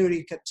your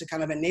community to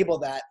kind of enable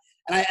that.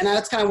 And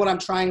that's kind of what I'm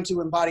trying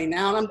to embody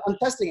now. And I'm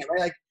testing it,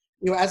 right? Like,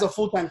 you know, as a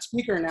full-time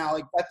speaker now,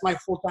 like, that's my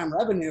full-time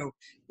revenue.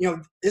 You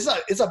know,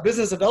 it's a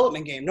business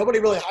development game. Nobody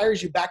really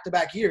hires you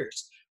back-to-back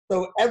years.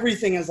 So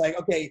everything is like,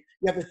 okay,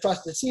 you have to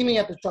trust to see me, you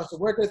have to trust to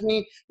work with me.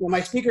 You know, my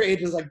speaker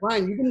agent is like,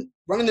 Brian, you've been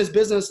running this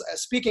business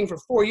speaking for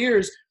 4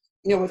 years,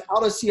 you know,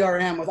 without a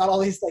CRM, without all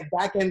these like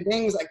back-end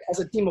things, like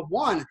as a team of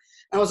one. And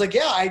I was like,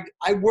 yeah,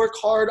 I work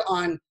hard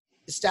on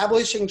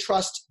establishing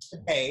trust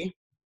today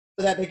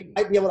so that they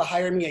might be able to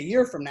hire me a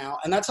year from now.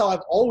 And that's how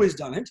I've always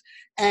done it.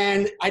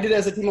 And I did it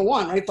as a team of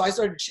one, right? So I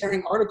started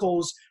sharing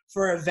articles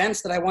for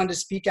events that I wanted to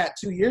speak at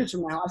 2 years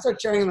from now. I started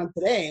sharing them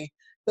today,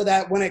 so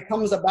that when it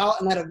comes about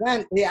in that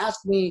event, they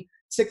ask me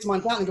 6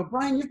 months out and go,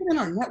 Brian, you've been in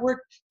our network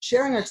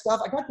sharing our stuff.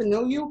 I got to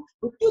know you.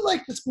 Would you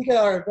like to speak at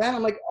our event?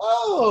 I'm like,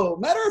 oh,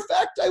 matter of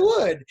fact, I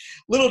would.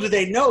 Little did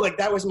they know, like,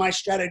 that was my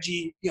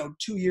strategy, you know,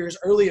 2 years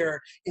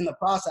earlier in the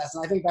process.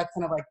 And I think that's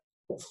kind of like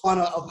the fun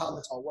of how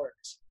this all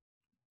works.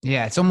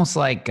 Yeah, it's almost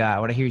like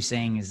what I hear you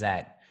saying is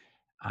that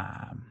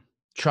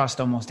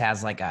trust almost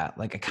has like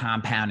a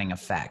compounding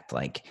effect.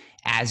 Like,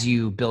 as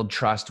you build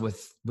trust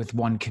with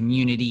one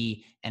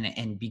community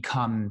and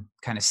become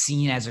kind of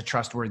seen as a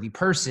trustworthy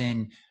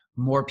person,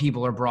 more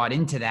people are brought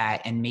into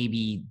that, and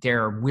maybe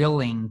they're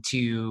willing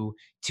to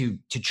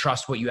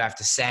trust what you have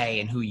to say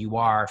and who you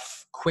are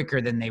quicker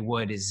than they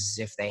would as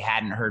if they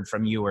hadn't heard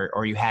from you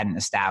or you hadn't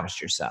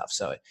established yourself.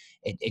 So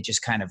it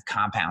just kind of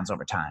compounds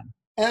over time.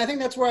 And I think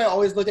that's where I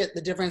always look at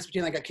the difference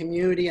between like a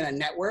community and a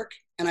network.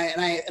 And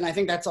I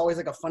think that's always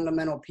like a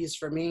fundamental piece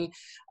for me.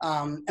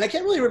 And I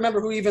can't really remember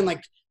who even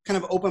like kind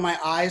of opened my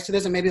eyes to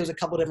this, and maybe it was a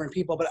couple different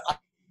people, but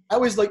I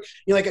always like,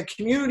 you know, like a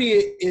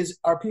community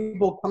are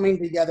people coming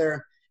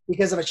together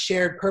because of a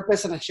shared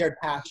purpose and a shared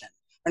passion.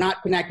 are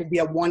not connected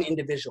via one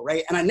individual,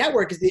 right? And a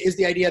network is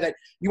the idea that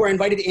you are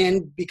invited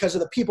in because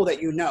of the people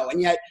that you know.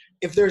 And yet,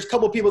 if there's a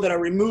couple of people that are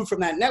removed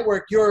from that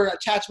network, your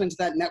attachment to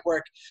that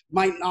network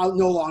might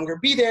no longer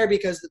be there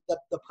because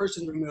the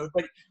person's removed.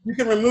 But you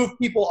can remove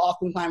people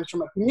oftentimes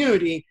from a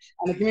community,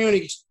 and the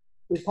community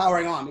is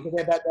powering on because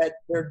they have that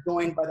they're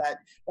joined by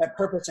that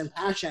purpose and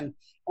passion.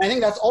 And I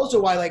think that's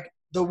also why like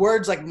the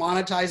words like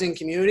monetizing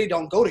community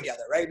don't go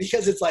together, right?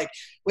 Because it's like,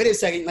 wait a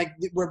second, like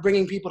we're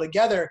bringing people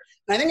together.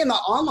 And I think in the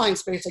online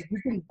space, like you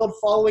can build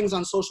followings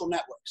on social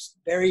networks.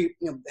 Very,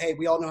 hey,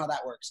 we all know how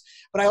that works.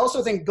 But I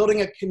also think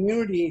building a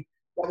community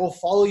that will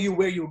follow you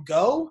where you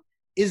go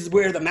is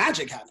where the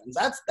magic happens.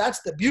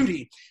 That's the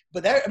beauty.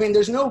 But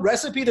there's no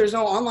recipe, there's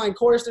no online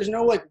course, there's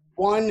no like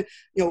one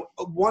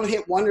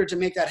hit wonder to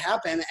make that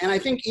happen. And I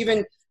think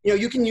even,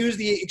 you can use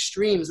the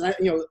extremes. And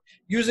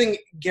using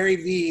Gary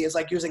Vee is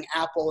like using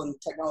Apple and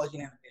technology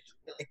and innovation.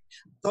 Like,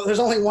 so there's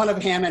only one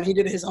of him, and he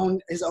did it his own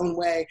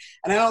way.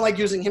 And I don't like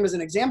using him as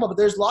an example, but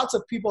there's lots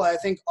of people I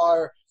think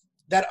are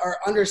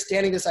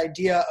understanding this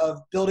idea of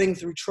building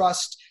through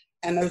trust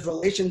and those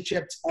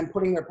relationships and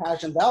putting their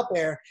passions out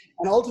there.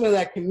 And ultimately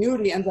that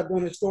community ends up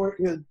doing the story,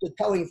 the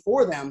telling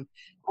for them.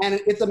 And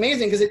it's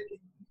amazing because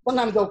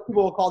sometimes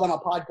people will call them a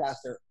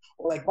podcaster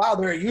or like, wow,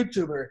 they're a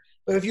YouTuber.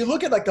 But if you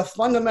look at like the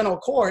fundamental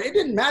core, it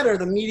didn't matter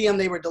the medium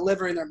they were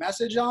delivering their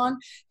message on.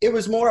 It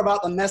was more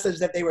about the message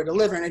that they were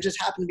delivering. It just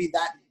happened to be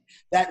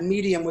that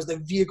medium was the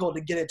vehicle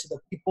to get it to the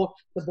people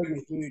to bring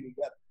the community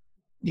together.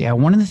 Yeah.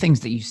 One of the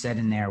things that you said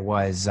in there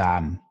was,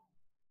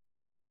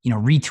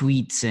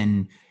 retweets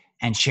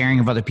and sharing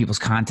of other people's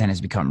content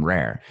has become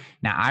rare.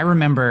 Now, I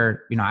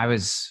remember, I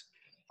was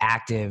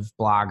active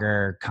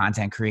blogger,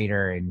 content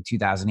creator in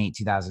 2008,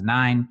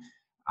 2009.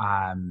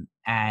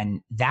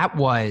 And that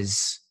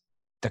was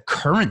the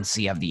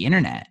currency of the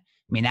internet.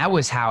 I mean, that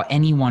was how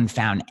anyone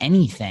found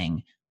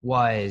anything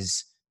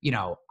was,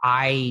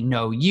 I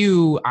know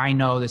you, I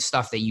know the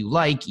stuff that you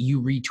like,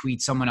 you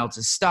retweet someone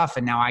else's stuff,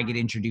 and now I get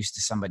introduced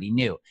to somebody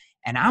new.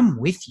 And I'm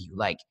with you.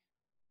 Like,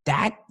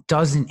 that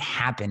doesn't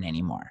happen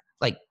anymore.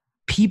 Like,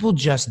 people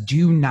just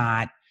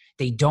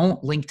they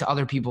don't link to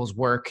other people's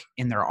work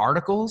in their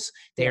articles.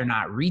 They are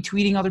not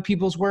retweeting other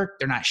people's work.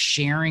 They're not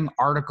sharing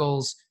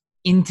articles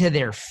into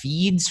their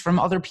feeds from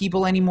other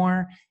people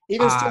anymore.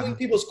 Even stealing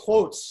people's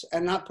quotes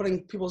and not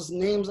putting people's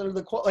names under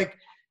the quote. Like,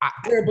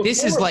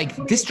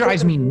 this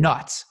drives me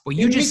nuts. What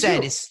you just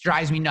said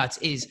drives me nuts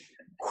is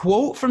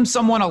quote from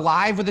someone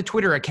alive with a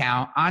Twitter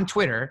account on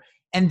Twitter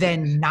and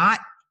then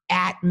not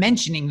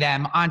mentioning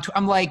them on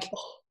I'm like,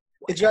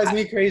 it drives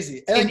me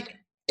crazy. And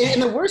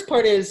the worst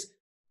part is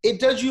it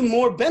does you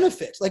more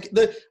benefits. Like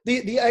and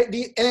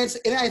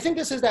I think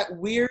this is that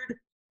weird,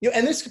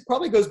 and this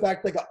probably goes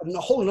back to like a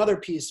whole nother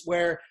piece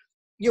where,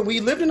 we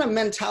lived in a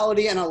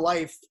mentality and a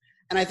life.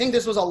 And I think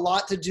this was a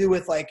lot to do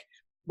with like,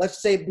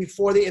 let's say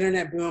before the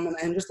internet boom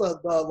and just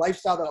the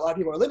lifestyle that a lot of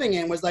people are living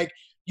in was like,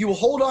 you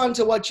hold on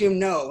to what you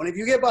know. And if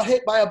you get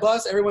hit by a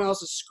bus, everyone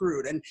else is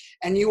screwed.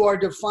 And you are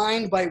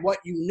defined by what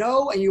you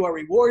know, and you are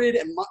rewarded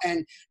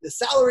and the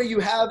salary you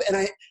have.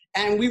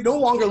 And we no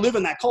longer live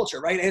in that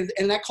culture, right?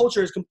 And that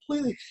culture is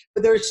completely,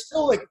 but there's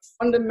still like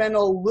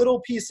fundamental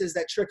little pieces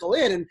that trickle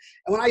in. And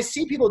when I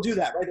see people do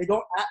that, right, they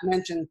don't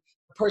mention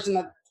the person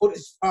that quote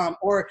is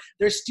or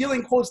they're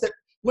stealing quotes that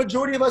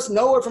majority of us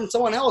know are from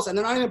someone else, and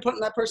they're not even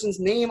putting that person's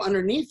name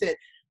underneath it.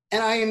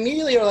 And I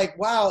immediately are like,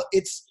 wow,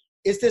 it's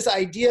this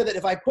idea that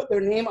if I put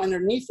their name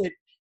underneath it,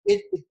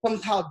 it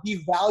somehow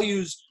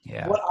devalues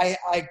what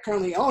I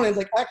currently own. And it's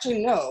like, actually,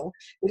 no.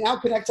 It now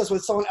connects us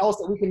with someone else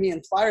that we can be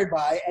inspired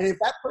by. And if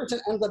that person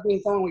ends up being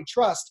someone we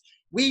trust,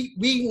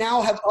 we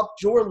now have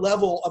upped your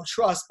level of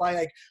trust by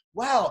like,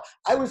 wow,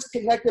 I was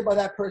connected by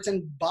that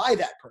person by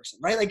that person,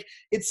 right? Like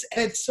it's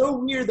so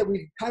weird that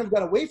we've kind of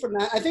got away from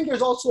that. I think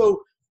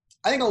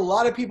a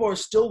lot of people are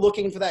still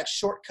looking for that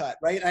shortcut,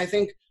 right? And I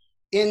think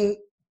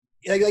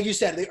like you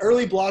said, the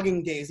early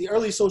blogging days, the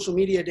early social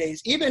media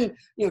days, even,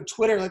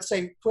 Twitter, let's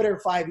say Twitter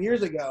 5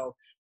 years ago,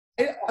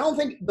 I don't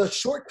think the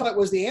shortcut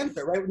was the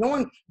answer, right?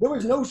 There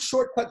was no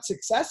shortcut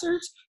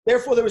successors.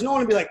 Therefore, there was no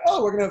one to be like,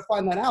 oh, we're going to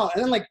find that out.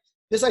 And then like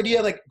this idea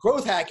of like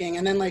growth hacking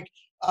and then like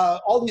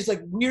all these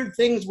like weird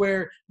things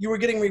where you were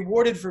getting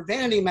rewarded for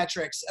vanity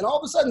metrics. And all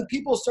of a sudden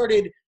people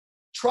started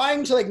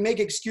trying to like make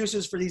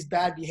excuses for these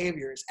bad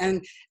behaviors.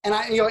 And and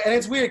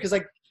it's weird because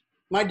like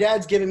my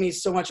dad's given me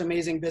so much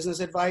amazing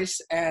business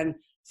advice, and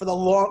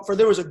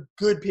there was a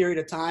good period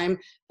of time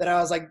that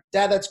I was like,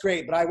 Dad, that's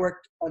great, but I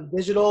worked on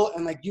digital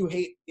and like you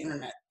hate the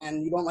internet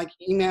and you don't like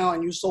email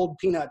and you sold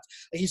peanuts.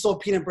 Like he sold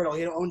peanut brittle.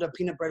 He owned a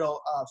peanut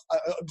brittle,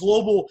 a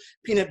global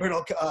peanut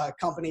brittle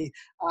company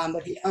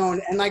that he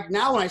owned. And like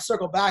now when I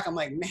circle back, I'm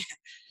like, man,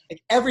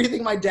 like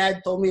everything my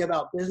dad told me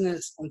about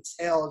business and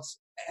sales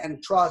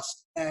and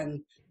trust and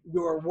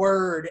your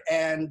word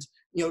and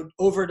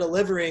over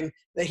delivering,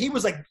 that he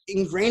was like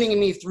ingraining in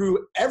me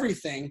through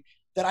everything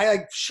that I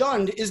like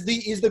shunned is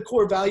the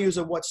core values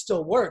of what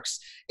still works.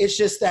 It's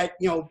just that,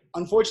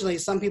 unfortunately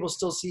some people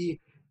still see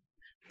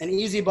an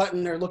easy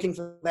button. They're looking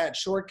for that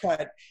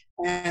shortcut.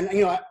 And,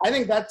 I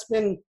think that's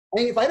been I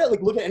think if I had to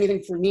like look at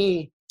anything for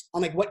me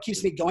on like what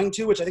keeps me going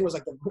to, which I think was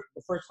like the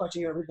first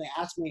question you originally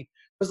asked me,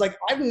 was like,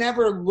 I've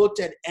never looked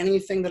at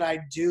anything that I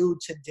do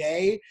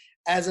today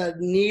as a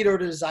need or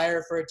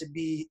desire for it to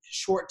be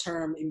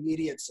short-term,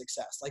 immediate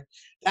success. Like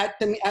that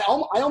to me, I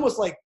almost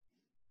like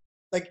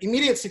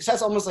immediate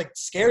success almost like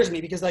scares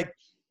me, because like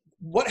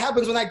what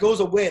happens when that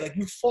goes away? Like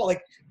you fall,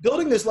 like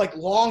building this like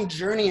long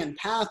journey and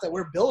path that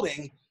we're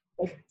building,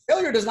 like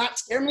failure does not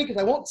scare me because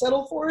I won't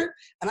settle for it.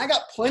 And I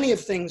got plenty of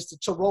things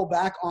to roll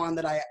back on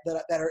that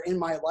are in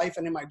my life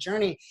and in my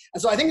journey.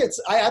 And so I think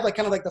I have like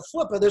kind of like the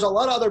flip, but there's a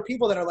lot of other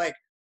people that are like,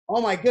 oh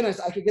my goodness,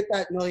 I could get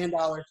that $1 million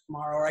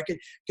tomorrow, or I could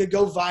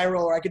go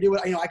viral, or I could do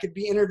it, I could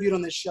be interviewed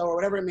on this show or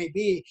whatever it may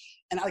be.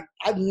 And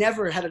I've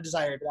never had a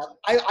desire to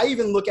that. I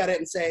even look at it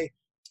and say,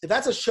 if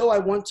that's a show I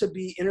want to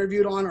be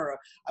interviewed on, or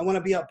I want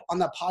to be up on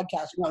that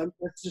podcast,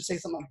 let's just say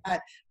something like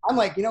that. I'm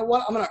like, you know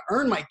what? I'm going to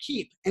earn my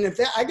keep. And if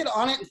I get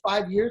on it in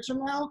 5 years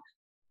from now,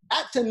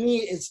 that to me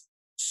is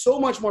so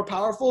much more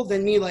powerful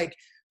than me like,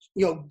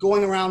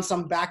 going around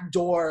some back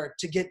door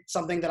to get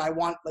something that I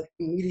want like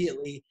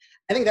immediately.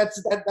 I think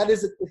it's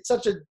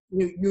such a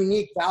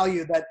unique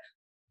value that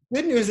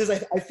good news is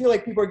I feel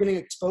like people are getting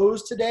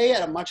exposed today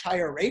at a much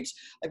higher rate.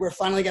 Like we're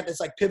finally at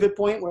this like pivot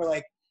point where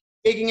like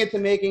taking it to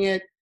making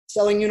it,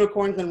 selling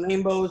unicorns and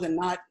rainbows, and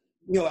not,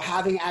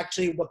 having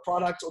actually the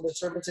products or the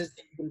services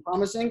that you've been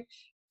promising.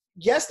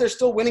 Yes, they're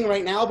still winning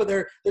right now, but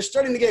they're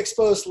starting to get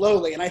exposed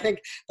slowly. And I think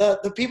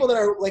the people that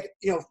are like,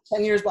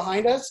 10 years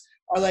behind us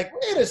are like,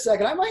 wait a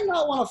second, I might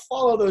not want to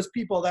follow those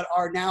people that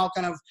are now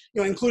kind of,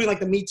 including like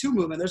the Me Too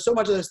movement. There's so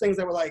much of those things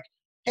that were like,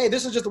 hey,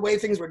 this is just the way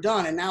things were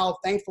done. And now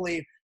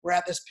thankfully we're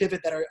at this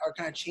pivot that are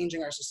kind of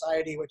changing our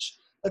society, which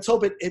let's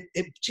hope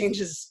it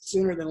changes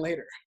sooner than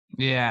later.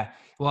 Yeah.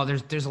 Well,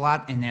 there's a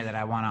lot in there that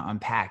I want to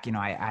unpack.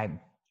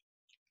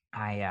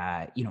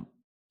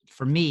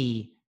 For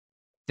me,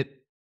 the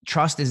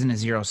trust isn't a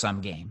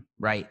zero-sum game,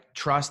 right?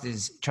 Trust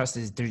is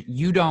there.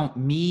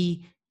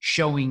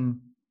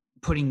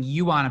 Putting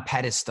you on a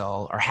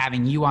pedestal or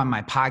having you on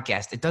my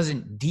podcast, it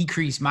doesn't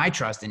decrease my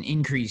trust and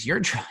increase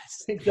your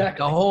trust.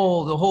 Exactly. The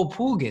whole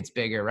pool gets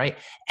bigger, right?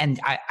 And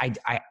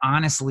I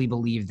honestly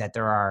believe that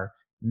there are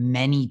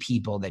many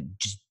people that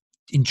just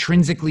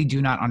intrinsically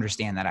do not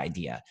understand that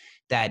idea,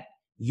 that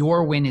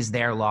your win is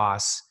their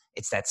loss.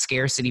 It's that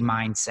scarcity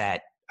mindset.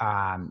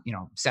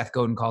 Seth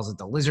Godin calls it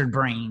the lizard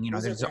brain.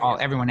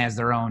 Everyone has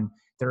their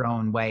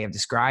own way of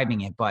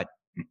describing it, but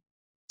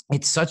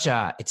it's such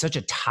a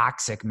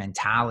toxic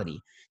mentality,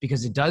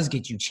 because it does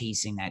get you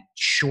chasing that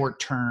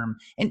short term.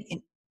 And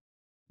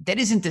that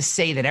isn't to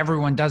say that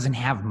everyone doesn't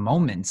have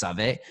moments of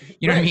it.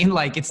 You know what I mean?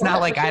 Like, it's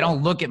not like I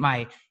don't look at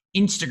my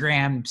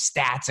Instagram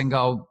stats and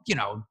go,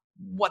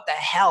 what the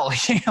hell?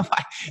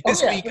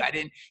 This week I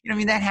didn't,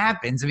 that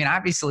happens. I mean,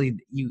 obviously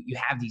you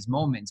have these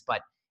moments,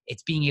 but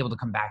it's being able to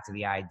come back to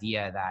the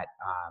idea that,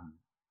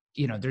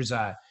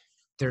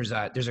 there's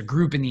a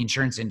group in the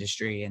insurance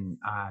industry, and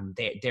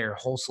their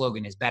whole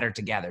slogan is better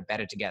together,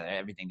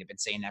 everything. They've been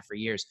saying that for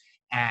years.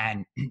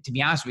 And to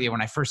be honest with you,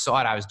 when I first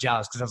saw it, I was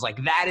jealous, because I was like,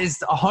 that is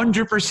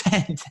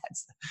 100%.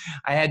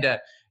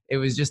 It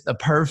was the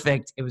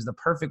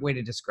perfect way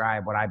to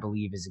describe what I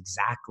believe is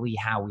exactly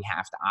how we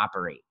have to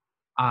operate.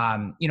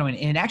 And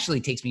it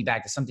actually takes me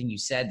back to something you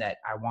said that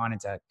I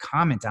wanted to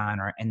comment on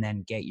and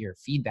then get your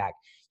feedback.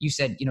 You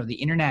said, the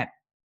internet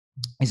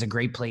is a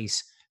great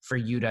place for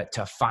you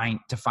to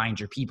find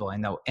your people.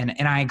 And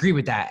I agree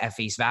with that at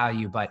face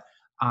value, but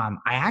I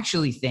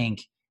actually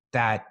think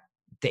that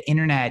the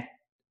internet,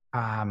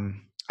 I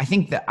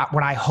think that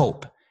what I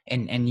hope,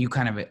 and you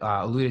kind of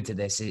alluded to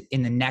this,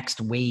 in the next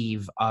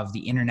wave of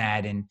the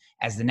internet, and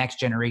as the next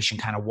generation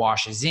kind of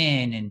washes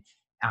in,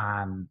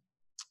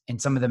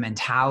 and some of the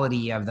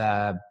mentality of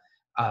the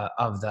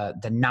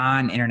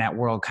non-internet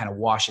world kind of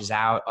washes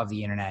out of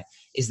the internet,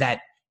 is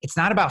that it's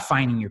not about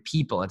finding your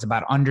people. It's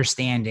about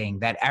understanding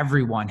that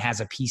everyone has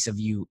a piece of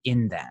you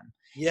in them.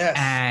 Yes.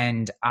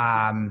 And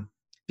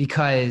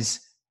because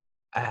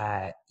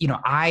I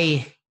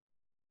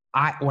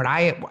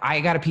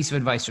got a piece of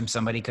advice from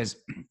somebody, because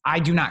I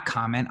do not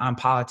comment on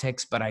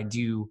politics, but I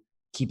do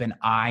keep an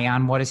eye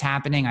on what is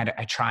happening.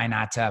 I try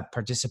not to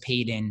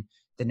participate in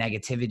the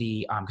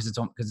negativity because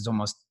it's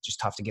almost just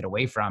tough to get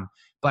away from,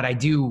 but I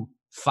do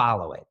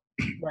follow it.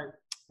 Right.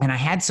 And I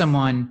had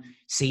someone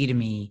say to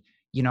me,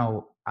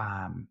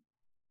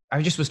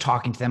 I just was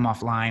talking to them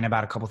offline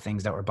about a couple of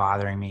things that were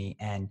bothering me,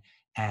 and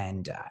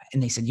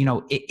they said,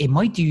 it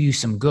might do you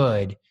some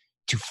good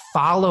to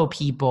follow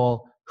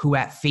people who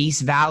at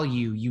face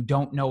value you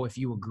don't know if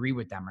you agree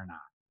with them or not.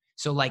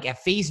 So like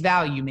at face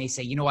value, you may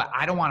say, you know what,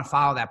 I don't want to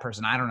follow that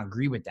person, I don't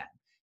agree with them.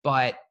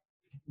 But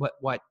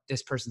what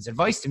this person's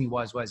advice to me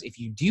was if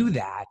you do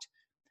that,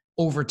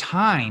 over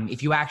time,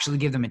 if you actually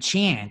give them a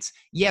chance,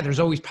 there's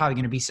always probably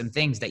going to be some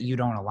things that you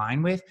don't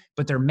align with,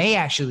 but there may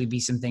actually be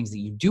some things that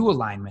you do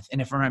align with.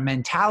 And if our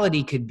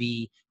mentality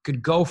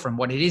could go from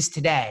what it is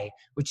today,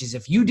 which is,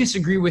 if you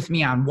disagree with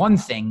me on one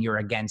thing, you're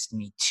against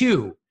me,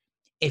 to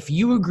if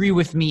you agree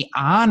with me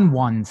on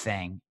one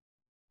thing,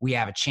 we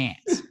have a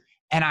chance.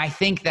 And I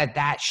think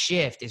that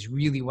shift is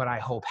really what I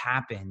hope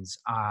happens.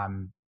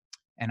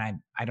 And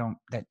I don't,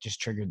 that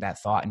just triggered that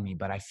thought in me,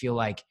 but I feel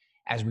like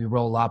as we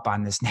roll up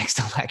on this next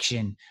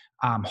election,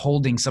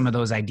 holding some of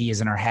those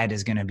ideas in our head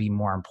is going to be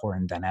more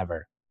important than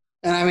ever.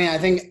 And I mean, I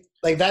think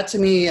like that to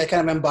me, it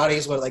kind of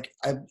embodies what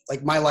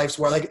my life's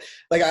work.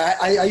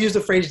 I use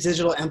the phrase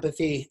digital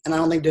empathy, and I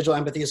don't think digital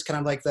empathy is kind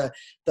of like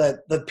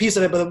the piece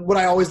of it. But what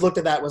I always looked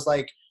at that was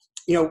like,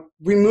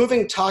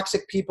 removing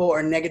toxic people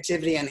or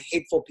negativity and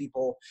hateful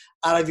people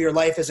out of your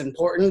life is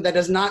important. That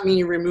does not mean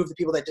you remove the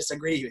people that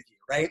disagree with you,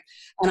 right?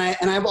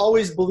 And I've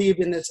always believed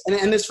in this,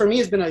 and this for me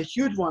has been a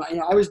huge one.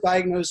 I was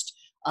diagnosed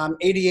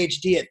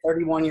ADHD at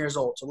 31 years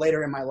old, so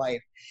later in my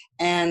life,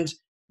 and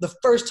the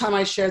first time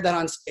I shared that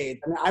on stage,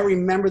 I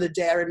remember the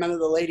day. I remember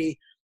the lady.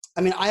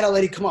 I had a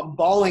lady come up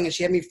bawling, and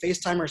she had me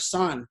FaceTime her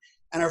son,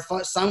 and her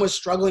son was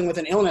struggling with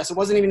an illness. It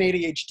wasn't even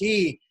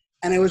ADHD.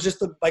 And it was just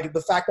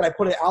the fact that I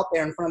put it out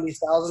there in front of these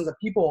thousands of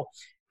people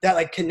that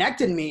like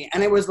connected me.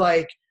 And it was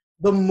like,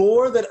 the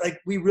more that like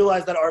we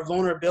realize that our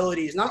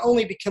vulnerabilities not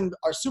only become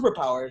our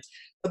superpowers,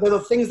 but they're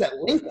the things that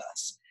link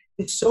us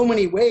in so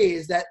many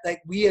ways that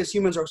like we as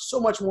humans are so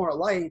much more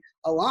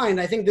aligned.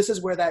 I think this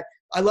is where that,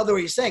 I love the way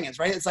you're saying it,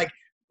 right? It's like,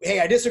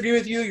 hey, I disagree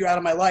with you, you're out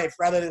of my life,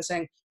 rather than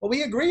saying, well,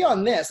 we agree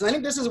on this. And I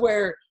think this is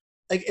where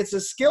like it's a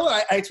skill.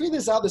 I tweeted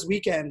this out this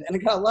weekend and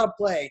it got a lot of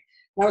play.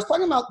 And I was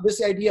talking about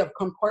this idea of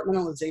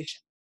compartmentalization,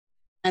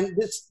 and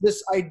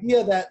this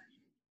idea that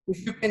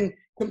if you can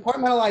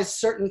compartmentalize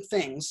certain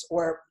things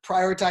or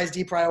prioritize,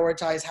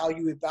 deprioritize how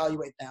you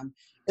evaluate them,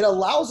 it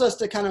allows us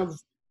to kind of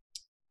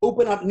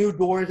open up new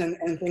doors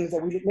and things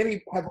that we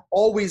maybe have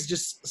always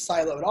just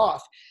siloed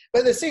off. But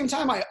at the same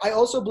time, I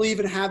also believe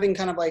in having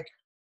kind of like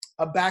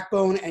a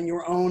backbone and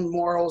your own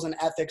morals and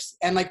ethics.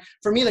 And like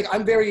for me, like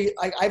I'm very,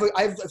 I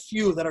have a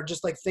few that are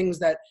just like things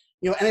that,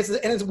 and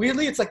it's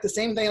weirdly, it's like the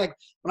same thing. Like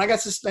when I got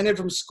suspended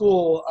from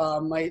school,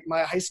 my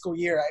high school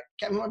year,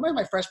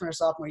 my freshman or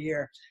sophomore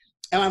year,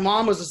 and my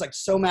mom was just like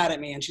so mad at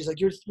me, and she's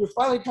like, "You're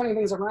finally turning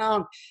things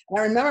around." And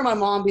I remember my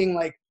mom being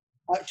like,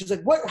 she's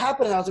like, "What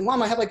happened?" And I was like,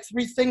 "Mom, I have like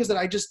 3 things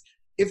that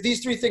if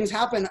these 3 things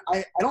happen,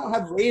 I don't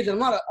have rage. I'm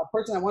not a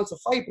person that wants to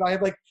fight, but I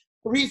have like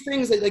 3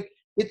 things that like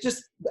it's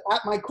just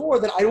at my core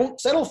that I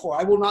don't settle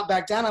for. I will not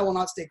back down. I will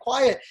not stay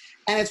quiet."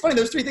 And it's funny,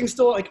 those 3 things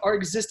still like are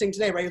existing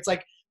today, right? It's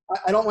like,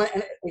 I don't want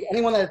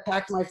anyone that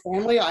attacks my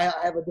family. I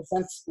have a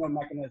defense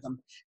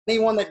mechanism.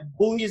 Anyone that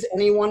bullies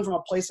anyone from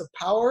a place of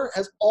power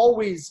has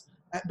always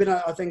been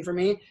a thing for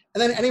me.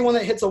 And then anyone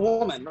that hits a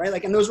woman, right?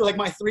 Like, and those were like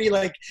my 3,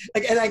 and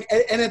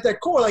at their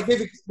core, like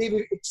they've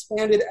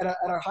expanded at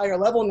a higher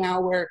level now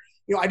where,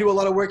 I do a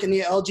lot of work in the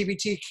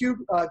LGBTQ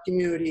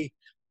community.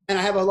 And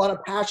I have a lot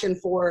of passion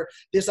for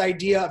this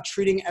idea of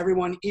treating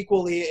everyone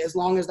equally as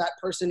long as that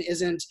person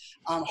isn't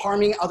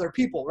harming other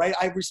people, right?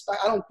 I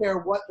don't care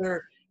what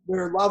their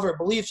love or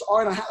beliefs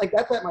are, and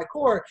that's at my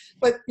core.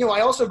 But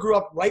I also grew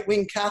up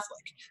right-wing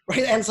Catholic,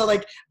 right? And so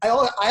like I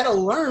had to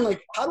learn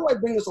like, how do I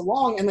bring this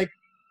along? And like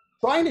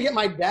trying to get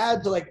my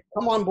dad to like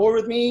come on board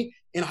with me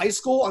in high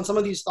school on some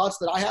of these thoughts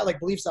that I had, like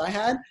beliefs that I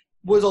had,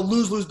 was a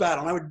lose-lose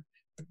battle. And I would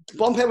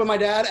bump head with my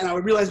dad, and I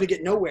would realize we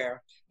get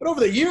nowhere. But over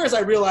the years, I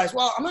realized,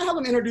 well, I'm gonna have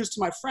him introduced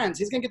to my friends.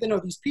 He's gonna get to know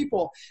these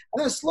people,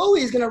 and then slowly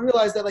he's gonna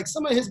realize that like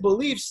some of his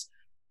beliefs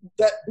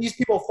that these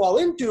people fall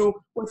into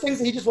were things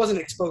that he just wasn't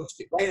exposed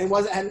to, right? And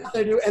had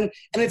nothing to do. And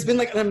it's been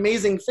like an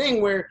amazing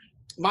thing where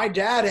my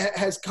dad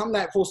has come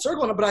that full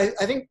circle. But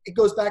I think it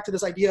goes back to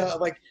this idea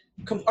of like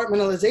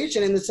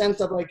compartmentalization in the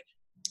sense of like,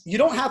 you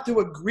don't have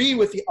to agree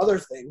with the other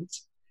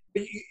things.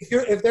 But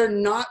if they're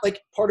not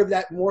like part of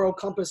that moral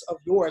compass of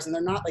yours, and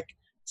they're not like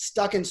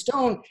stuck in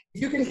stone,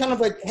 you can kind of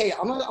like, hey,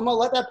 I'm gonna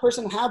let that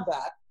person have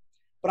that,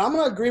 but I'm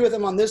going to agree with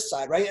them on this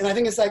side, right? And I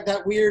think it's like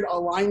that weird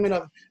alignment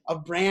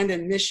of brand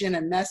and mission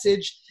and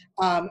message.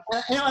 And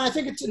I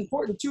think it's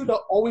important, too, to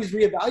always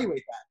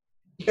reevaluate that.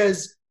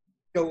 Because,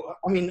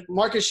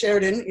 Marcus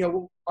Sheridan,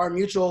 our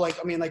mutual,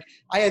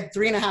 I had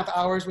 3.5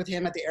 hours with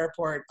him at the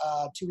airport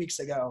 2 weeks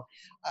ago.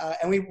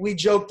 And we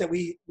joked that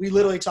we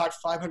literally talked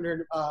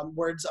 500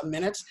 words a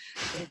minute.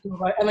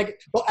 And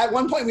at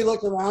one point we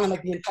looked around and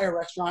like the entire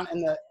restaurant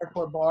and the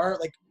airport bar,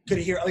 like could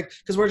hear, like,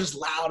 cause we're just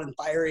loud and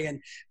fiery.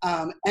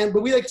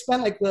 But we like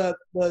spent like the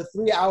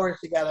 3 hours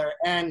together,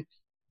 and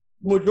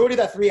majority of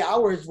that 3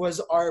 hours was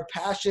our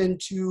passion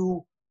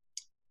to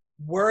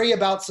worry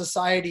about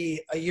society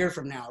a year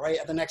from now, right,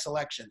 at the next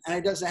election.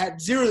 And it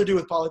had zero to do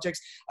with politics.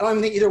 I don't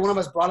even think either one of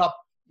us brought up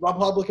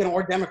Republican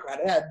or Democrat.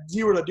 It had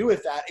zero to do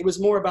with that. It was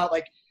more about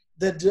like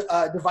the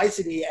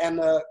diversity and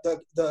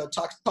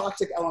the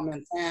toxic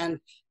elements, and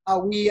how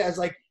we as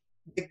like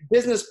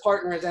business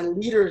partners and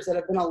leaders that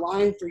have been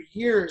aligned for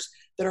years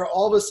that are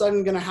all of a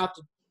sudden going to have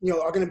to,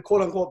 are going to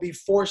quote unquote be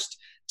forced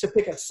to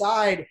pick a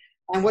side,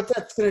 and what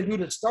that's going to do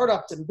to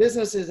startups and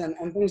businesses and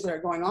things that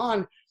are going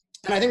on.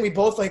 And I think we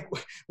both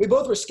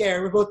were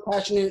scared. We're both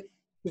passionate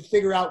to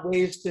figure out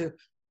ways to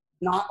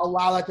not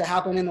allow that to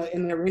happen in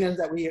the arenas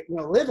that we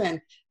live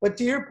in. But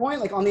to your point,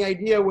 like on the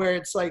idea where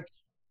it's like,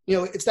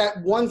 it's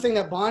that one thing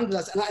that bonds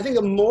us. And I think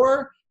the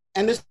more,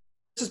 and this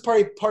this is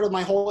part of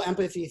my whole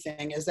empathy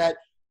thing, is that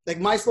like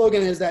my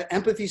slogan is that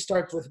empathy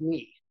starts with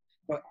me.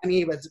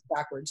 Me, but it's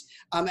backwards.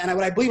 And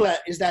what I believe that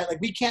is that like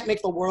we can't make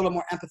the world a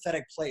more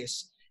empathetic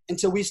place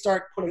until we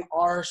start putting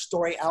our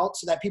story out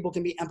so that people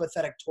can be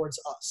empathetic towards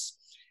us.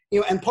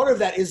 And part of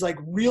that is like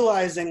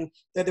realizing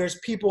that there's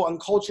people and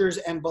cultures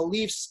and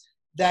beliefs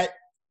that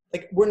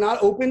like were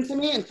not open to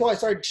me until I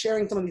started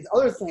sharing some of these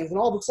other things, and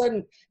all of a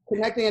sudden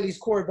connecting at these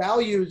core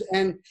values.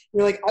 And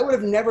like I would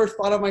have never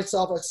thought of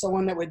myself as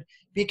someone that would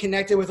be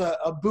connected with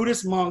a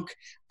Buddhist monk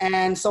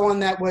and someone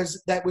that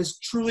was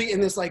truly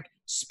in this like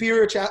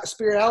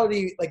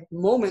spirituality like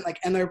moment, like,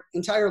 and their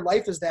entire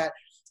life is that.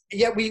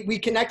 Yet we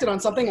connected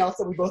on something else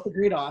that we both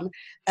agreed on,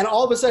 and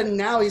all of a sudden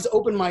now he's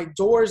opened my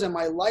doors and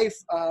my life.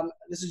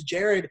 This is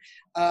Jared,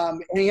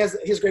 and he has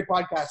his great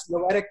podcast,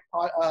 Noetic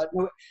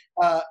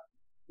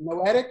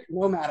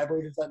Nomad, I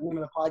believe is the name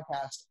of the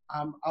podcast.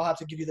 I'll have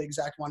to give you the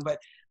exact one, but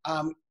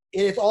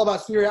it's all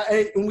about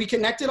spirit. And we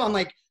connected on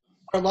like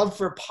our love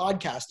for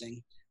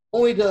podcasting,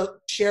 only to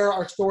share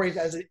our stories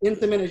as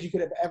intimate as you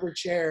could have ever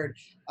shared,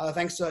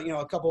 thanks to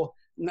a couple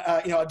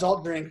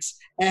adult drinks.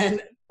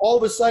 And all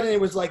of a sudden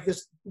it was like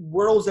this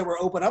worlds that were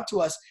open up to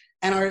us,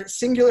 and our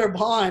singular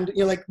bond,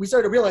 like we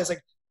started to realize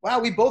like, wow,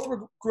 we both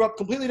grew up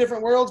completely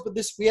different worlds, but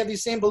we have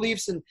these same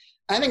beliefs. And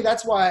I think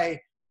that's why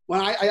when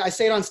I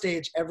say it on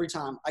stage every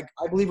time,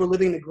 I believe we're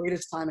living the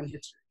greatest time in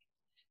history.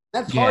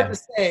 That's hard to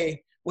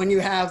say when you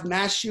have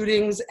mass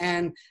shootings,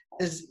 and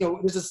as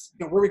there's this,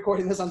 we're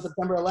recording this on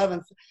September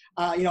 11th,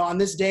 on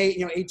this day,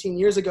 18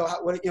 years ago,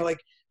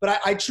 but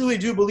I truly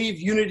do believe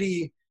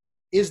unity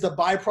is the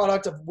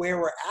byproduct of where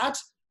we're at.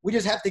 We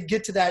just have to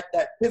get to that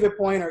pivot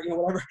point, or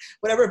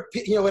whatever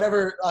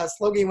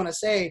slogan you want to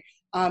say,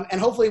 and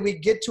hopefully we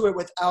get to it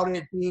without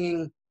it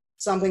being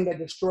something that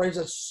destroys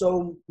us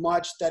so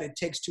much that it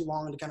takes too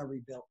long to kind of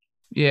rebuild.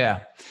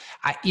 Yeah.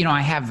 I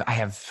have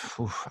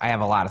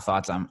a lot of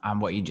thoughts on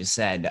what you just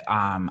said.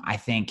 I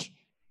think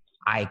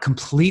I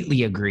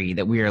completely agree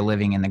that we are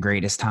living in the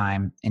greatest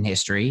time in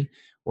history.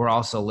 We're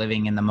also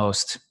living in the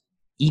most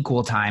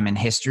equal time in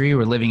history.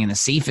 We're living in the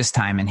safest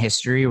time in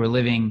history. We're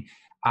living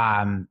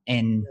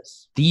in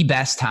the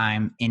best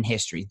time in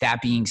history.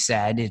 That being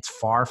said, it's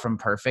far from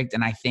perfect.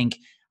 And I think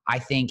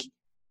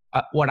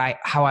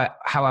how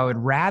I would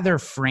rather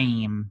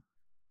frame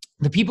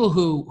the people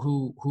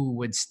who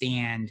would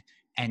stand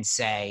and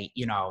say,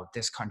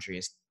 this country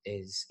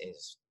is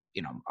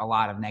a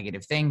lot of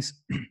negative things.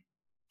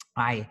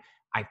 I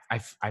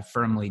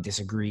firmly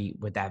disagree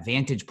with that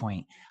vantage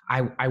point.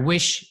 I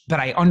wish,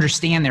 but I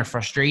understand their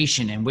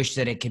frustration and wish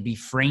that it could be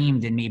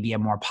framed in maybe a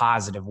more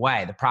positive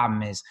way. The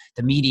problem is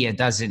the media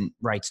doesn't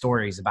write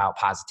stories about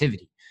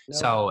positivity. No.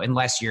 So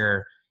unless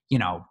you're,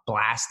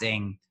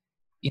 blasting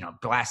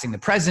the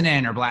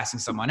president or blasting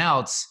someone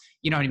else,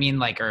 you know what I mean?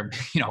 Like, or,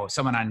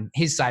 someone on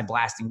his side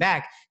blasting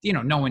back,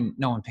 no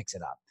one picks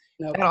it up.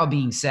 No. That all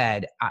being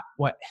said,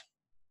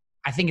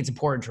 I think it's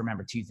important to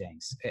remember two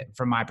things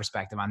from my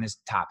perspective on this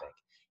topic,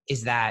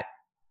 is that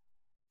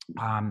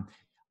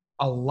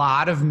a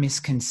lot of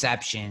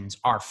misconceptions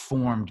are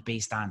formed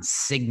based on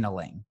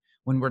signaling.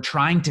 When we're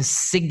trying to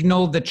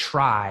signal the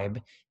tribe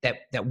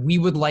that we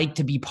would like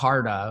to be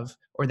part of,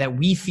 or that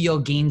we feel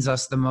gains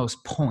us the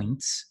most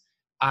points,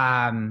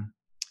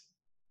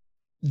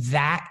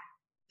 that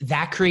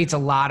creates a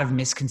lot of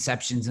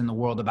misconceptions in the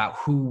world about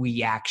who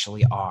we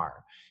actually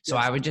are. So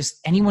yes. I would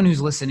anyone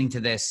who's listening to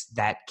this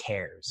that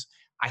cares,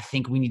 I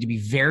think we need to be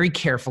very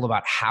careful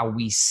about how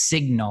we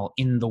signal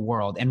in the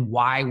world and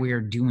why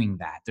we're doing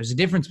that. There's a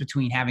difference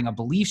between having a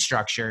belief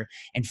structure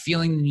and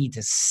feeling the need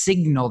to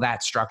signal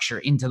that structure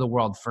into the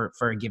world for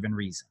a given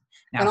reason.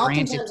 Now, and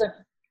oftentimes,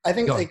 I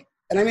think,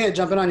 and I mean to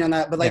jump in on you on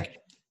that, but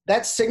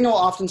that signal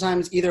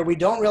oftentimes either we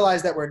don't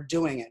realize that we're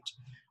doing it,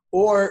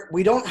 or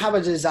we don't have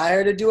a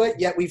desire to do it,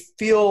 yet we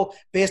feel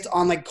based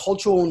on like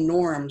cultural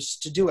norms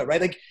to do it,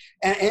 right? Like,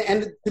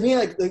 and to me,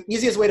 like the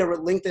easiest way to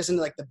link this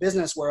into like the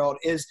business world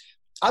is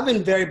I've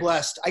been very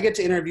blessed. I get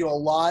to interview a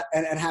lot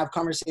and have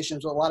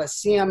conversations with a lot of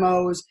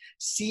CMOs,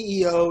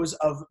 CEOs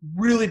of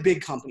really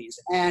big companies.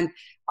 And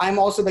I'm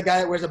also the guy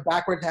that wears a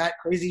backwards hat,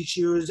 crazy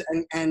shoes,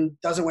 and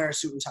doesn't wear a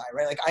suit and tie,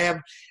 right? Like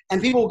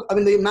people,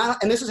 the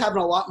amount, and this has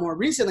happened a lot more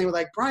recently with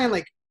like, Brian,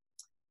 like,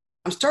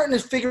 I'm starting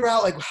to figure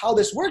out like how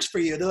this works for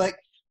you. They're like,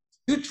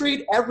 you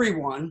treat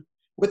everyone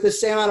with the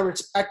same amount of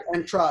respect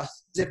and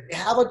trust if they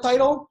have a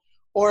title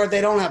or if they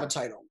don't have a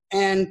title.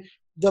 And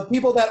the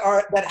people that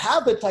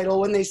have the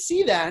title, when they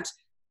see that,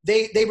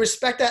 they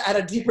respect that at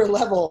a deeper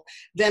level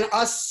than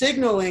us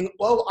signaling,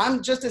 well,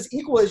 I'm just as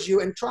equal as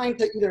you, and trying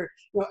to either,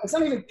 it's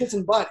not even kiss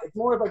and butt. It's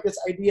more of like this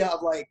idea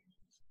of like,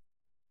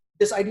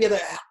 this idea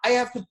that I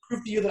have to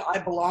prove to you that I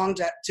belong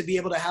to be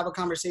able to have a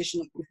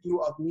conversation with you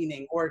of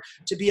meaning, or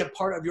to be a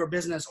part of your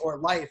business or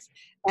life.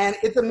 And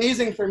it's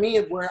amazing for me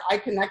where I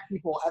connect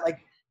people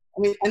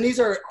and these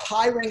are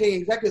high ranking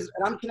executives,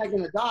 and I'm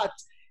connecting the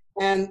dots.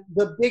 And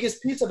the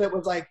biggest piece of it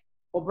was like,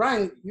 well,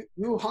 Brian,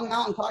 you hung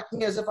out and talked to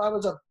me as if I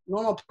was a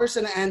normal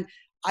person. And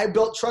I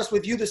built trust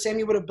with you the same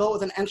you would have built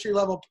with an entry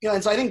level,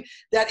 and so I think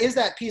that is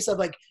that piece of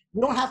like,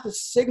 you don't have to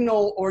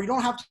signal, or you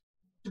don't have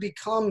to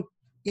become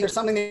either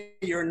something that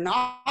you're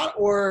not,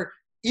 or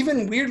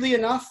even weirdly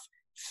enough,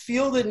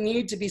 feel the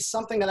need to be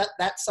something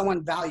that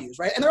someone values,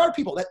 right? And there are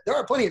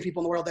plenty of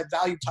people in the world that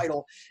value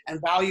title and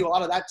value a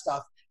lot of that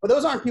stuff, but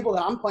those aren't people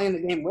that I'm playing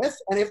the game with.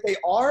 And if they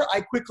are,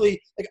 I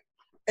quickly, like,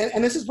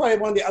 and this is probably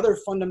one of the other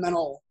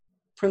fundamental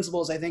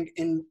principles, I think,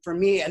 for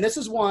me, and this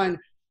is one,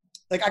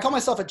 like, I call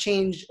myself a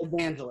change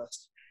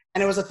evangelist.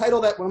 And it was a title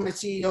that one of my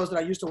CEOs that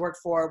I used to work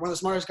for, one of the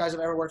smartest guys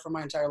I've ever worked for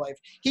my entire life,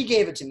 he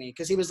gave it to me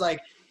because he was like,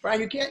 Brian,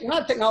 you're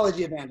not a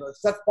technology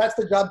evangelist. That's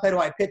the job title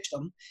I pitched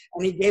him.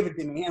 And he gave it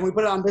to me, and we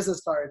put it on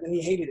business cards, and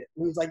he hated it.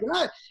 And he's like, you're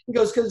not, he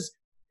goes, because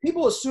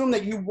people assume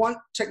that you want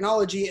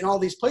technology in all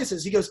these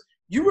places. He goes,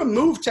 you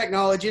remove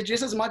technology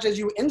just as much as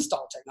you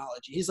install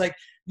technology. He's like,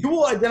 you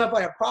will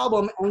identify a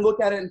problem and look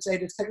at it and say,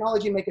 does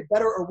technology make it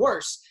better or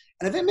worse?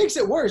 And if it makes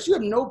it worse, you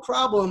have no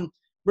problem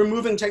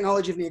removing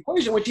technology from the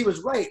equation, which he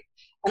was right.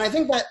 And I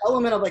think that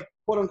element of, like,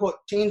 quote unquote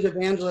change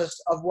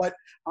evangelist of what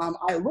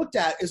I looked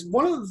at is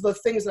one of the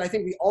things that I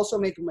think we also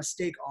make a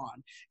mistake on.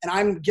 And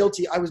I'm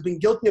guilty. I was being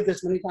guilty of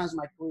this many times in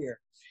my career,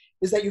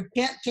 is that you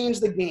can't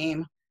change the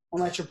game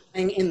unless you're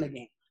playing in the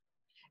game.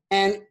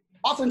 And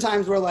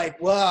oftentimes we're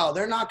like, well,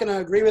 they're not going to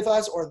agree with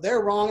us, or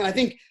they're wrong. And I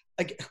think,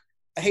 like,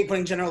 I hate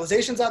putting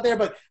generalizations out there,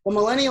 but the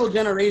millennial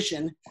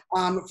generation,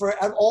 for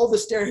all the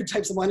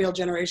stereotypes the millennial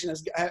generation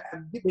has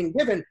been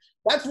given,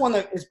 that's one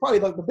that is probably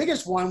the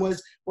biggest one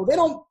was, well, they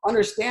don't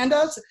understand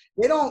us.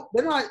 They don't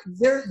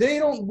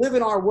live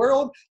in our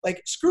world.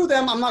 Like, screw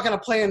them. I'm not going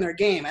to play in their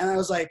game. And I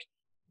was like,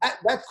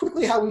 that's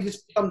quickly how we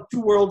just become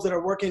two worlds that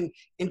are working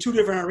in two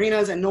different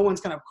arenas, and no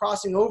one's kind of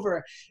crossing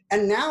over.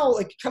 And now,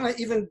 like, kind of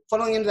even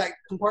funneling into that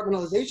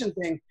compartmentalization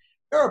thing,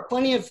 there are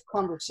plenty of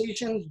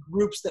conversations,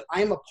 groups that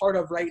I'm a part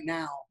of right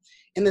now,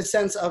 in the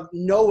sense of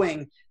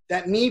knowing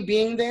that me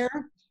being there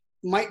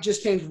might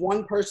just change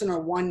one person or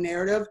one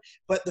narrative,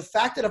 but the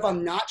fact that if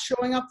I'm not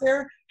showing up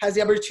there has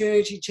the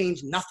opportunity to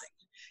change nothing.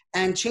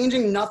 And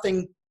changing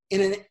nothing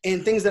in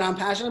things that I'm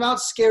passionate about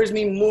scares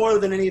me more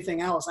than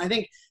anything else. And I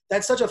think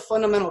that's such a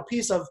fundamental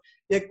piece of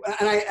it.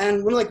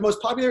 And one of the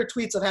most popular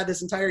tweets I've had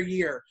this entire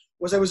year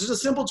was just a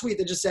simple tweet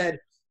that just said,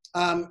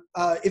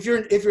 if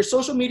your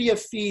social media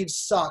feed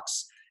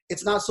sucks,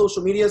 it's not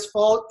social media's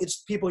fault,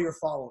 it's people you're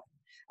following.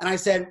 And I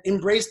said,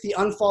 embrace the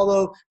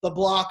unfollow, the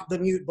block, the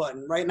mute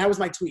button, right? And that was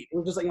my tweet. It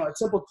was just like, a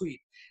simple tweet.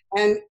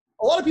 And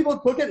a lot of people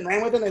took it and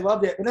ran with it and they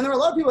loved it. But then there were a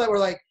lot of people that were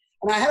like,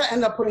 and I had to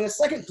end up putting a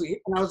second tweet,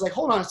 and I was like,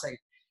 hold on a second.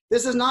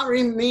 This does not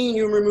mean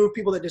you remove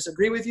people that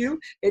disagree with you.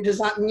 It does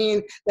not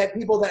mean that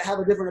people that have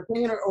a different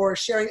opinion or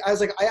sharing. I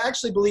was like, I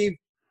actually believe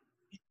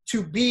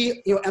to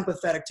be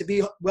empathetic, to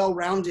be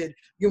well-rounded,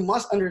 you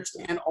must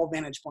understand all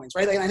vantage points,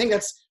 right? And I think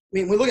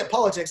when we look at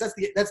politics, that's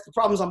the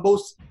problems on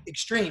both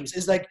extremes,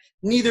 is like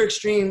neither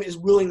extreme is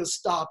willing to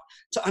stop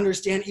to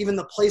understand even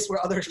the place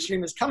where other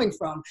extreme is coming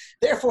from.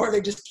 Therefore,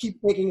 they just keep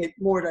making it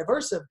more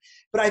diverse.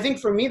 But I think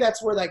for me,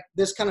 that's where like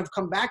this kind of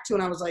come back to,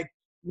 and I was like,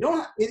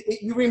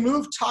 you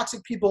remove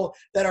toxic people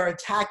that are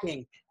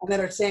attacking and that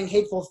are saying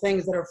hateful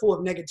things that are full of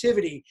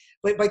negativity.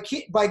 But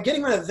by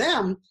getting rid of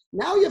them,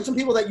 now you have some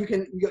people that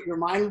your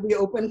mind will be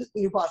open to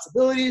new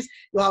possibilities.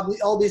 You'll have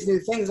all these new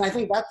things. And I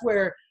think that's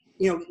where,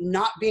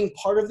 not being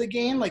part of the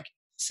game, like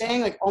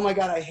saying like, oh my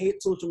God, I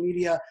hate social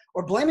media,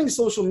 or blaming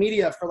social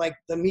media for like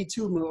the Me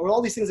Too movement or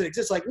all these things that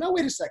exist. Like, no,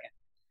 wait a second.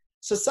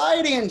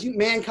 Society and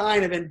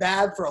mankind have been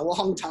bad for a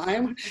long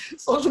time.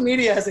 Social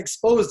media has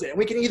exposed it. And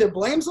we can either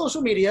blame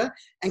social media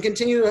and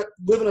continue to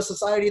live in a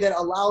society that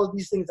allows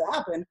these things to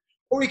happen,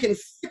 or we can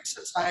fix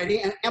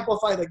society and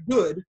amplify the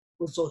good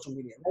with social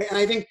media. Right? And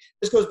I think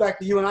this goes back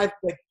to you and I,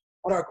 like,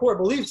 on our core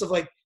beliefs of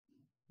like,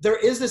 there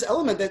is this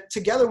element that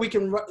together we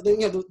can,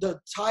 the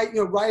tide,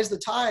 rise the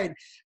tide.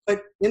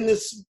 But in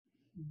this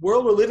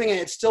world we're living in,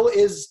 it still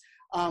is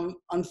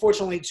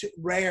unfortunately too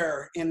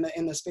rare in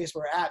the space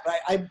we're at. But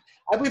I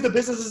believe the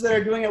businesses that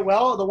are doing it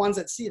well are the ones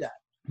that see that.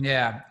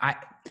 Yeah, I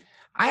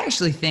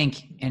actually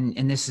think,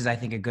 and this is, I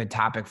think, a good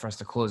topic for us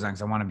to close on,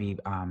 because I want to be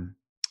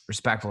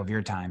respectful of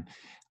your time.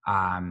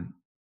 I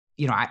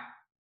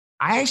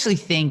actually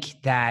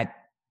think that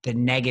the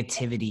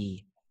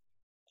negativity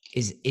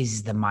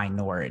is the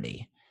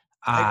minority.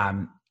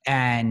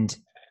 And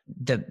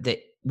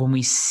when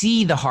we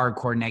see the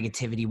hardcore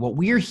negativity, what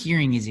we're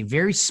hearing is a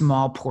very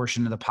small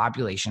portion of the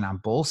population on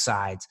both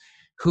sides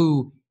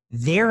who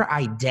their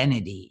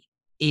identity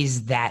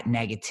is that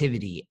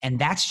negativity. And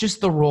that's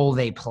just the role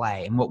they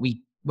play. And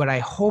what I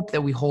hope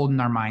that we hold in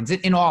our minds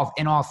in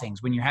all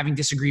things, when you're having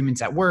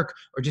disagreements at work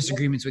or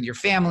disagreements with your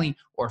family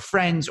or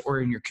friends or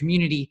in your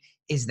community,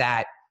 is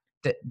that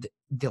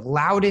the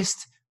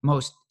loudest,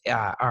 most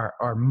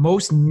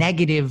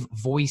negative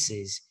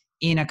voices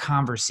in a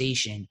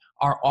conversation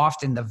are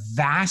often the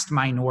vast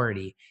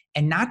minority.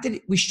 And not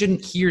that we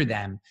shouldn't hear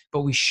them,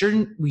 but we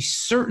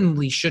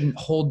certainly shouldn't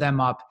hold them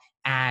up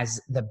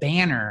as the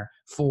banner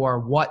for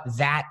what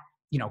that,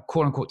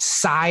 quote unquote,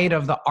 side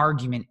of the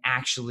argument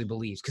actually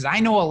believes. Because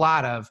I know a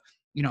lot of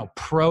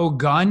pro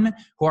gun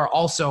who are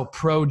also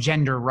pro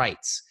gender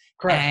rights.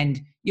 Correct.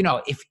 And,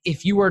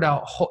 if you were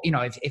to,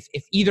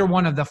 if either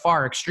one of the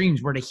far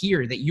extremes were to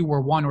hear that you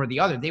were one or the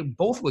other, they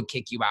both would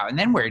kick you out. And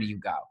then where do you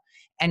go?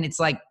 And it's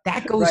like,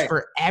 that goes Right.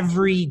 for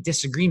every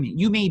disagreement.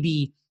 You may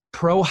be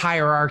pro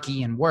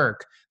hierarchy in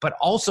work, but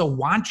also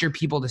want your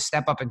people to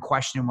step up and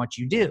question what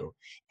you do.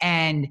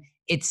 And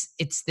it's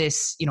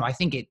this, I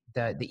think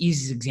the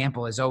easiest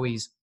example is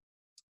always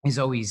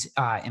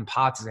in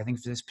politics, I think,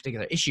 for this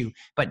particular issue,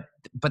 but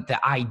the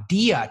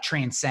idea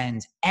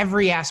transcends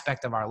every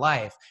aspect of our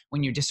life.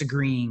 When you're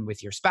disagreeing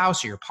with your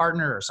spouse or your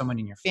partner or someone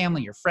in your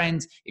family, your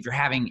friends, if you're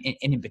having,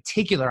 and in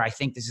particular, I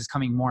think this is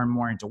coming more and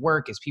more into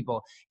work as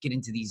people get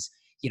into these,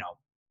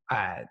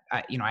 I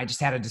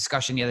just had a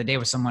discussion the other day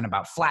with someone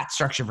about flat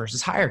structure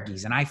versus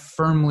hierarchies. And I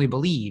firmly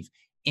believe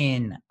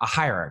in a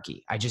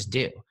hierarchy. I just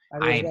do.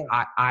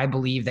 I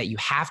believe that you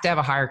have to have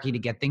a hierarchy to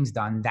get things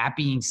done. That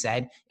being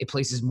said, it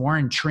places more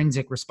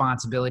intrinsic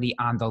responsibility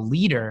on the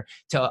leader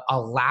to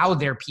allow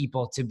their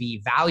people to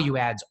be value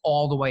adds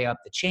all the way up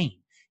the chain.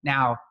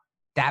 Now,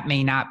 that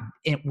may not,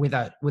 with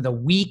a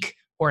weak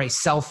or a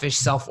selfish,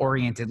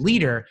 self-oriented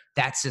leader,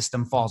 that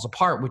system falls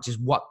apart, which is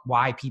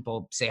why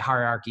people say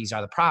hierarchies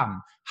are the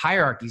problem.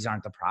 Hierarchies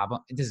aren't the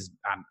problem.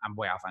 I'm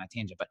way off on a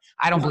tangent, but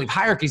I don't believe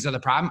hierarchies are the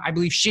problem. I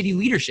believe shitty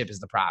leadership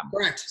is the problem.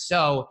 Correct.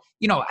 So,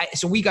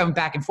 so we got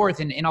back and forth,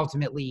 and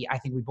ultimately, I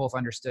think we both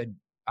understood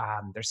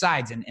their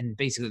sides. And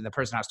basically, the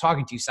person I was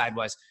talking to side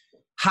was,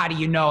 how do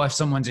you know if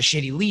someone's a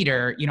shitty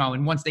leader?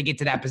 And once they get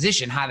to that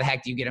position, how the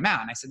heck do you get them out?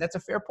 And I said, that's a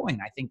fair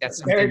point. I think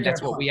that's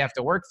what we have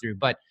to work through.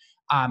 But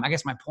I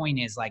guess my point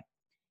is, like,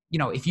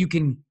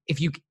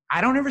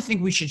 I don't ever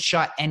think we should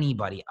shut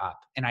anybody up.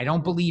 And I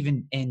don't believe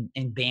in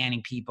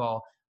banning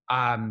people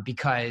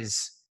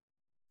because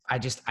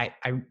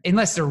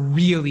unless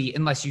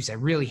you say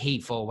really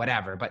hateful,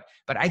 whatever. But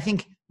I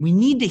think we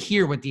need to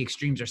hear what the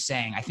extremes are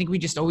saying. I think we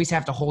just always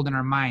have to hold in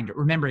our mind,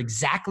 remember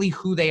exactly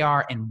who they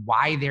are and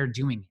why they're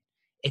doing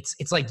it.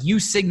 It's like you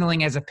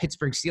signaling as a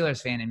Pittsburgh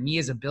Steelers fan and me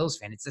as a Bills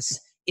fan.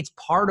 It's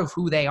part of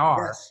who they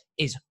are. Yes.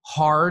 Is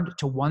hard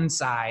to one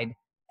side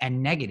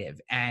and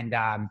negative, and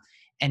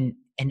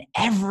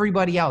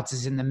everybody else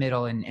is in the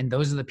middle, and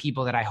those are the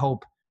people that I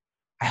hope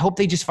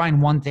they just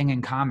find one thing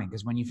in common,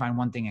 because when you find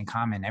one thing in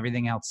common,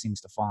 everything else seems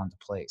to fall into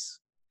place.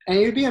 And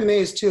you'd be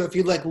amazed too if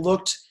you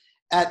looked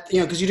at,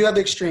 because you do have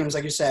the extremes,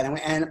 like you said,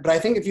 but I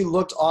think if you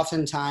looked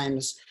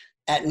oftentimes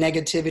at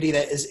negativity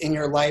that is in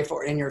your life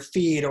or in your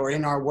feed or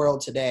in our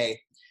world today,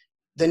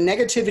 the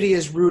negativity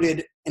is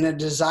rooted in a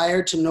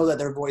desire to know that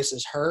their voice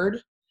is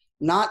heard,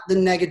 not the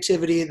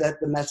negativity that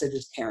the message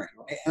is carrying,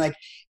 right?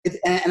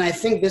 And I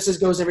think this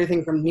goes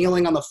everything from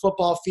kneeling on the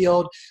football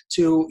field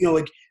to,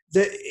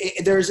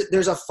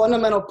 there's a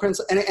fundamental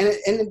principle,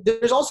 and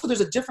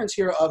there's a difference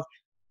here of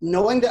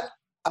knowing that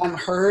I'm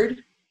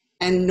heard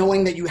and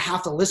knowing that you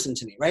have to listen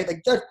to me, right?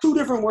 Like, they're two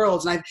different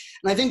worlds, and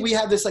I think we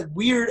have this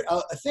weird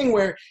thing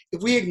where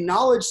if we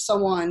acknowledge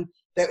someone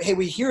that, hey,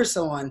 we hear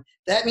someone,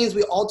 that means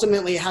we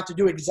ultimately have to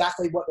do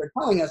exactly what they're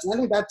telling us, and I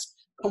think that's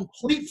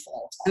complete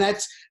fault. And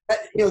that's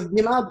the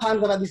amount of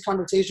times I've had these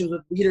conversations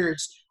with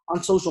leaders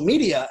on social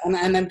media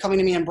and then coming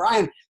to me and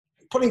Brian,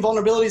 putting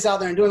vulnerabilities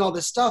out there and doing all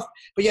this stuff,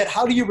 but yet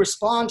how do you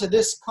respond to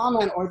this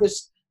comment or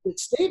this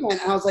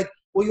statement? And I was like,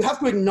 well, you have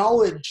to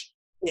acknowledge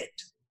it.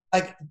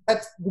 Like,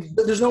 I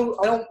don't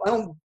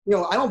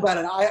bat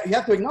an eye. You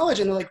have to acknowledge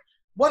it. And they're like,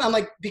 what? I'm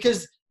like,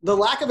 because the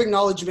lack of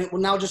acknowledgement will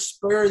now just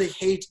spur the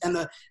hate and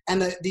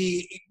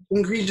the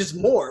egregious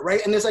more,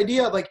 right? And this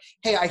idea of like,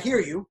 hey, I hear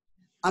you.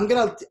 I'm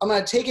gonna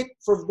take it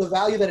for the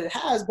value that it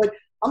has, but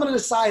I'm gonna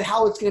decide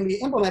how it's gonna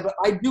be implemented. But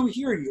I do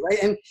hear you, right?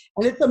 And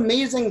it's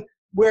amazing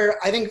where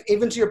I think,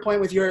 even to your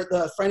point with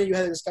the friend that you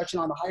had a discussion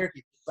on the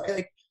hierarchy, right?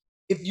 Like,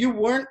 if you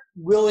weren't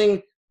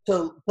willing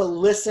to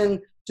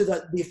listen to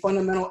the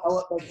fundamental,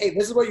 like, hey,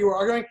 this is what you were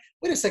arguing.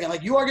 Wait a second,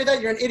 like, you argued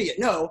that, you're an idiot.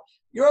 No,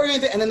 you're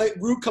arguing that, and then the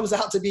root comes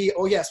out to be,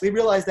 oh yes, we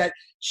realize that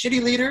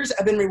shitty leaders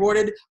have been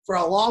rewarded for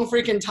a long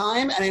freaking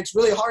time, and it's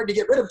really hard to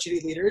get rid of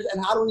shitty leaders.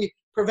 And how do we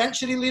prevent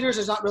shitty leaders?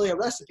 Is not really a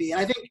recipe.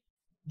 And I think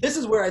this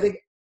is where to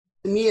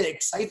me, it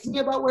excites me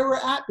about where we're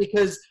at,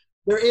 because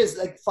there is,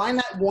 like, find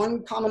that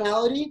one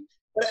commonality,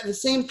 but at the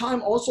same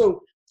time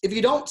also, if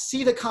you don't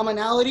see the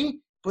commonality,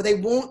 but they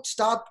won't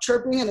stop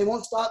chirping and they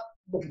won't stop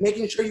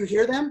making sure you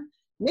hear them,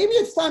 maybe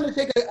it's time to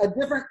take a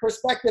different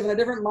perspective and a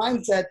different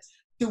mindset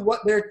to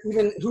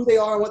who they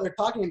are and what they're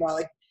talking about.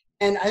 Like,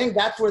 and I think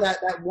that's where that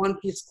one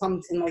piece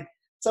comes in. Like,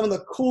 some of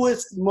the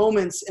coolest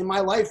moments in my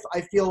life, I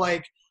feel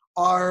like,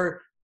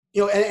 are,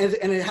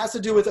 and it has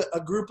to do with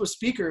a group of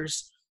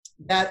speakers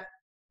that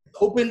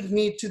opened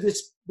me to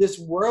this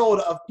world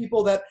of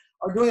people that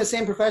are doing the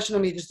same profession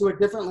as me, just do it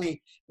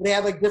differently. They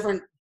have like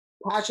different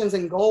passions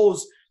and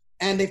goals,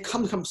 and they've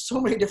come from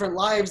so many different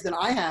lives than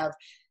I have.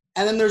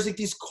 And then there's like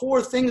these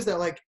core things that,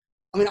 like,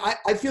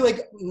 I feel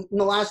like in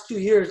the last 2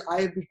 years, I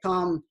have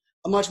become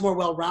a much more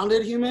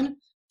well-rounded human.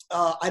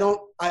 I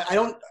don't,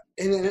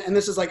 and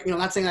this is like,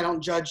 not saying I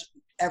don't judge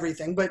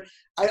everything, but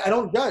I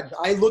don't judge.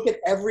 I look at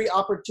every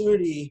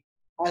opportunity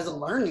as a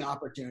learning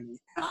opportunity.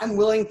 And I'm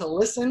willing to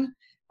listen.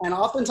 And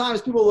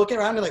oftentimes people looking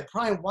around me like,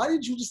 Brian, why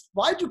did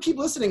you keep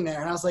listening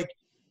there? And I was like,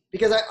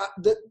 because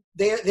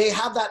they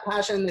have that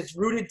passion that's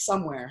rooted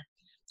somewhere.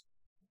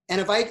 And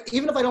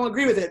even if I don't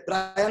agree with it,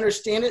 but I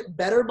understand it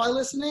better by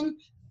listening,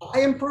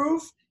 I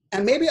improve,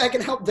 and maybe I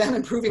can help them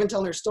improve even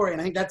telling their story.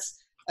 And I think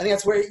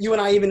that's where you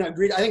and I even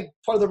agreed. I think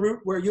part of the root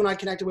where you and I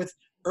connected with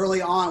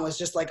early on was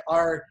just like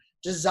our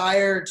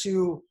desire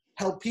to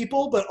help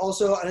people, but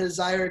also a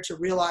desire to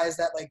realize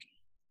that like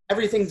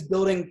everything's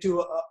building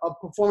to a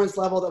performance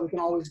level that we can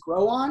always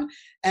grow on.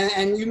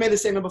 And you made the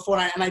statement before,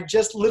 and I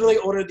just literally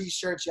ordered these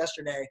shirts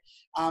yesterday.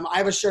 I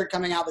have a shirt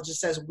coming out that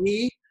just says,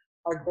 "We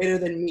are greater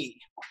than me,"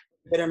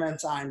 Bitterman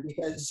sign,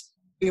 because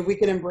if we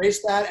can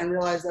embrace that and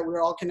realize that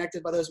we're all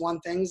connected by those one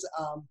things,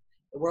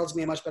 the world's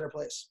gonna be a much better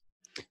place.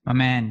 My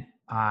man,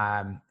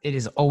 it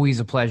is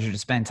always a pleasure to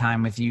spend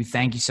time with you.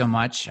 Thank you so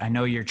much. I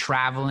know you're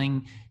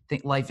traveling. I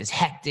think life is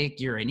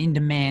hectic. You're an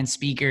in-demand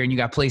speaker and you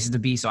got places to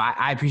be. So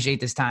I appreciate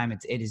this time.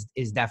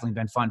 It's definitely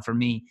been fun for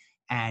me.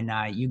 And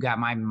you got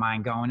my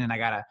mind going, and I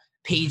got a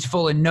page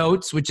full of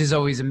notes, which is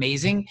always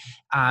amazing.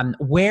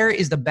 Where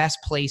is the best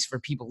place for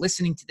people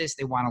listening to this?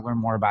 They want to learn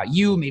more about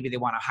you. Maybe they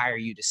want to hire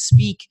you to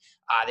speak.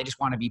 They just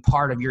want to be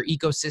part of your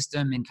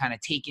ecosystem and kind of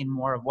take in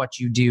more of what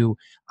you do.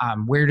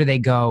 Where do they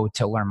go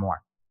to learn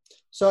more?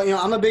 So,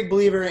 I'm a big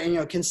believer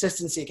in,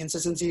 consistency.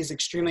 Consistency is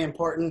extremely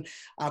important.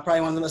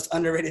 Probably one of the most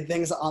underrated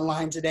things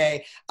online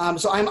today.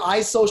 So I'm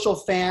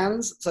iSocial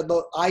Fans. So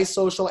the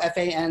iSocial,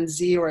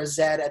 Fanz, or a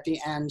Z at the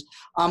end,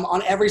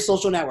 on every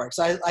social network.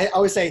 So I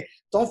always say,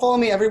 don't follow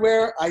me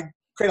everywhere. I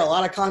create a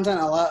lot of content,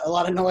 a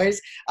lot of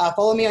noise.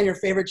 Follow me on your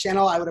favorite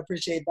channel. I would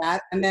appreciate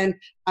that. And then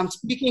I'm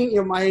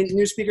speaking, my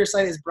new speaker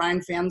site is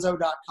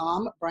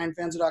brianfanzo.com.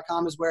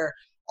 brianfanzo.com is where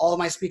all of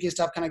my speaking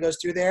stuff kind of goes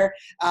through there.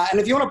 And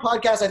if you want a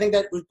podcast, I think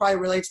that probably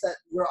relates to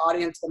your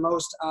audience the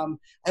most.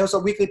 I host a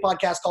weekly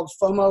podcast called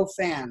FOMO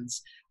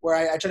Fans, where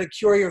I try to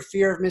cure your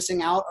fear of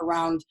missing out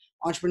around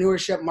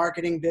entrepreneurship,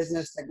 marketing,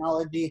 business,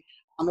 technology.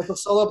 It's a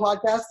solo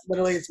podcast.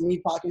 Literally, it's me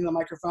talking to the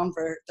microphone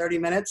for 30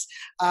 minutes.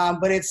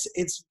 But it's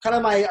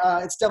kind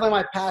of it's definitely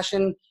my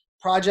passion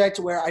project,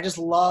 where I just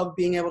love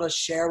being able to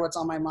share what's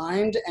on my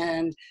mind.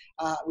 And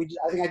I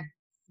think I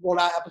rolled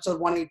out episode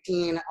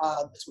 118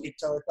 this week,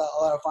 so it's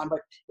a lot of fun. But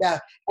yeah,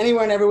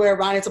 anywhere and everywhere,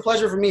 Ryan, it's a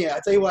pleasure for me. I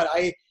tell you what,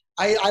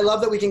 I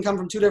love that we can come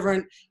from two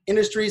different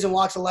industries and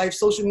walks of life.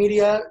 Social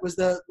media was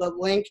the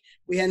link.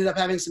 We ended up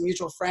having some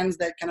mutual friends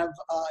that kind of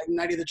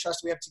ignited the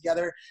trust we have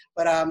together.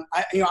 But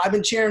I've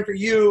been cheering for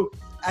you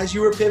as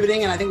you were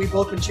pivoting, and I think we've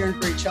both been cheering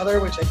for each other,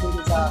 which I think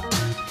is a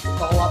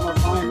whole lot more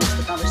fun and makes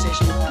the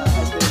conversation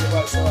as good as it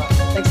was. So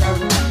thanks for having me.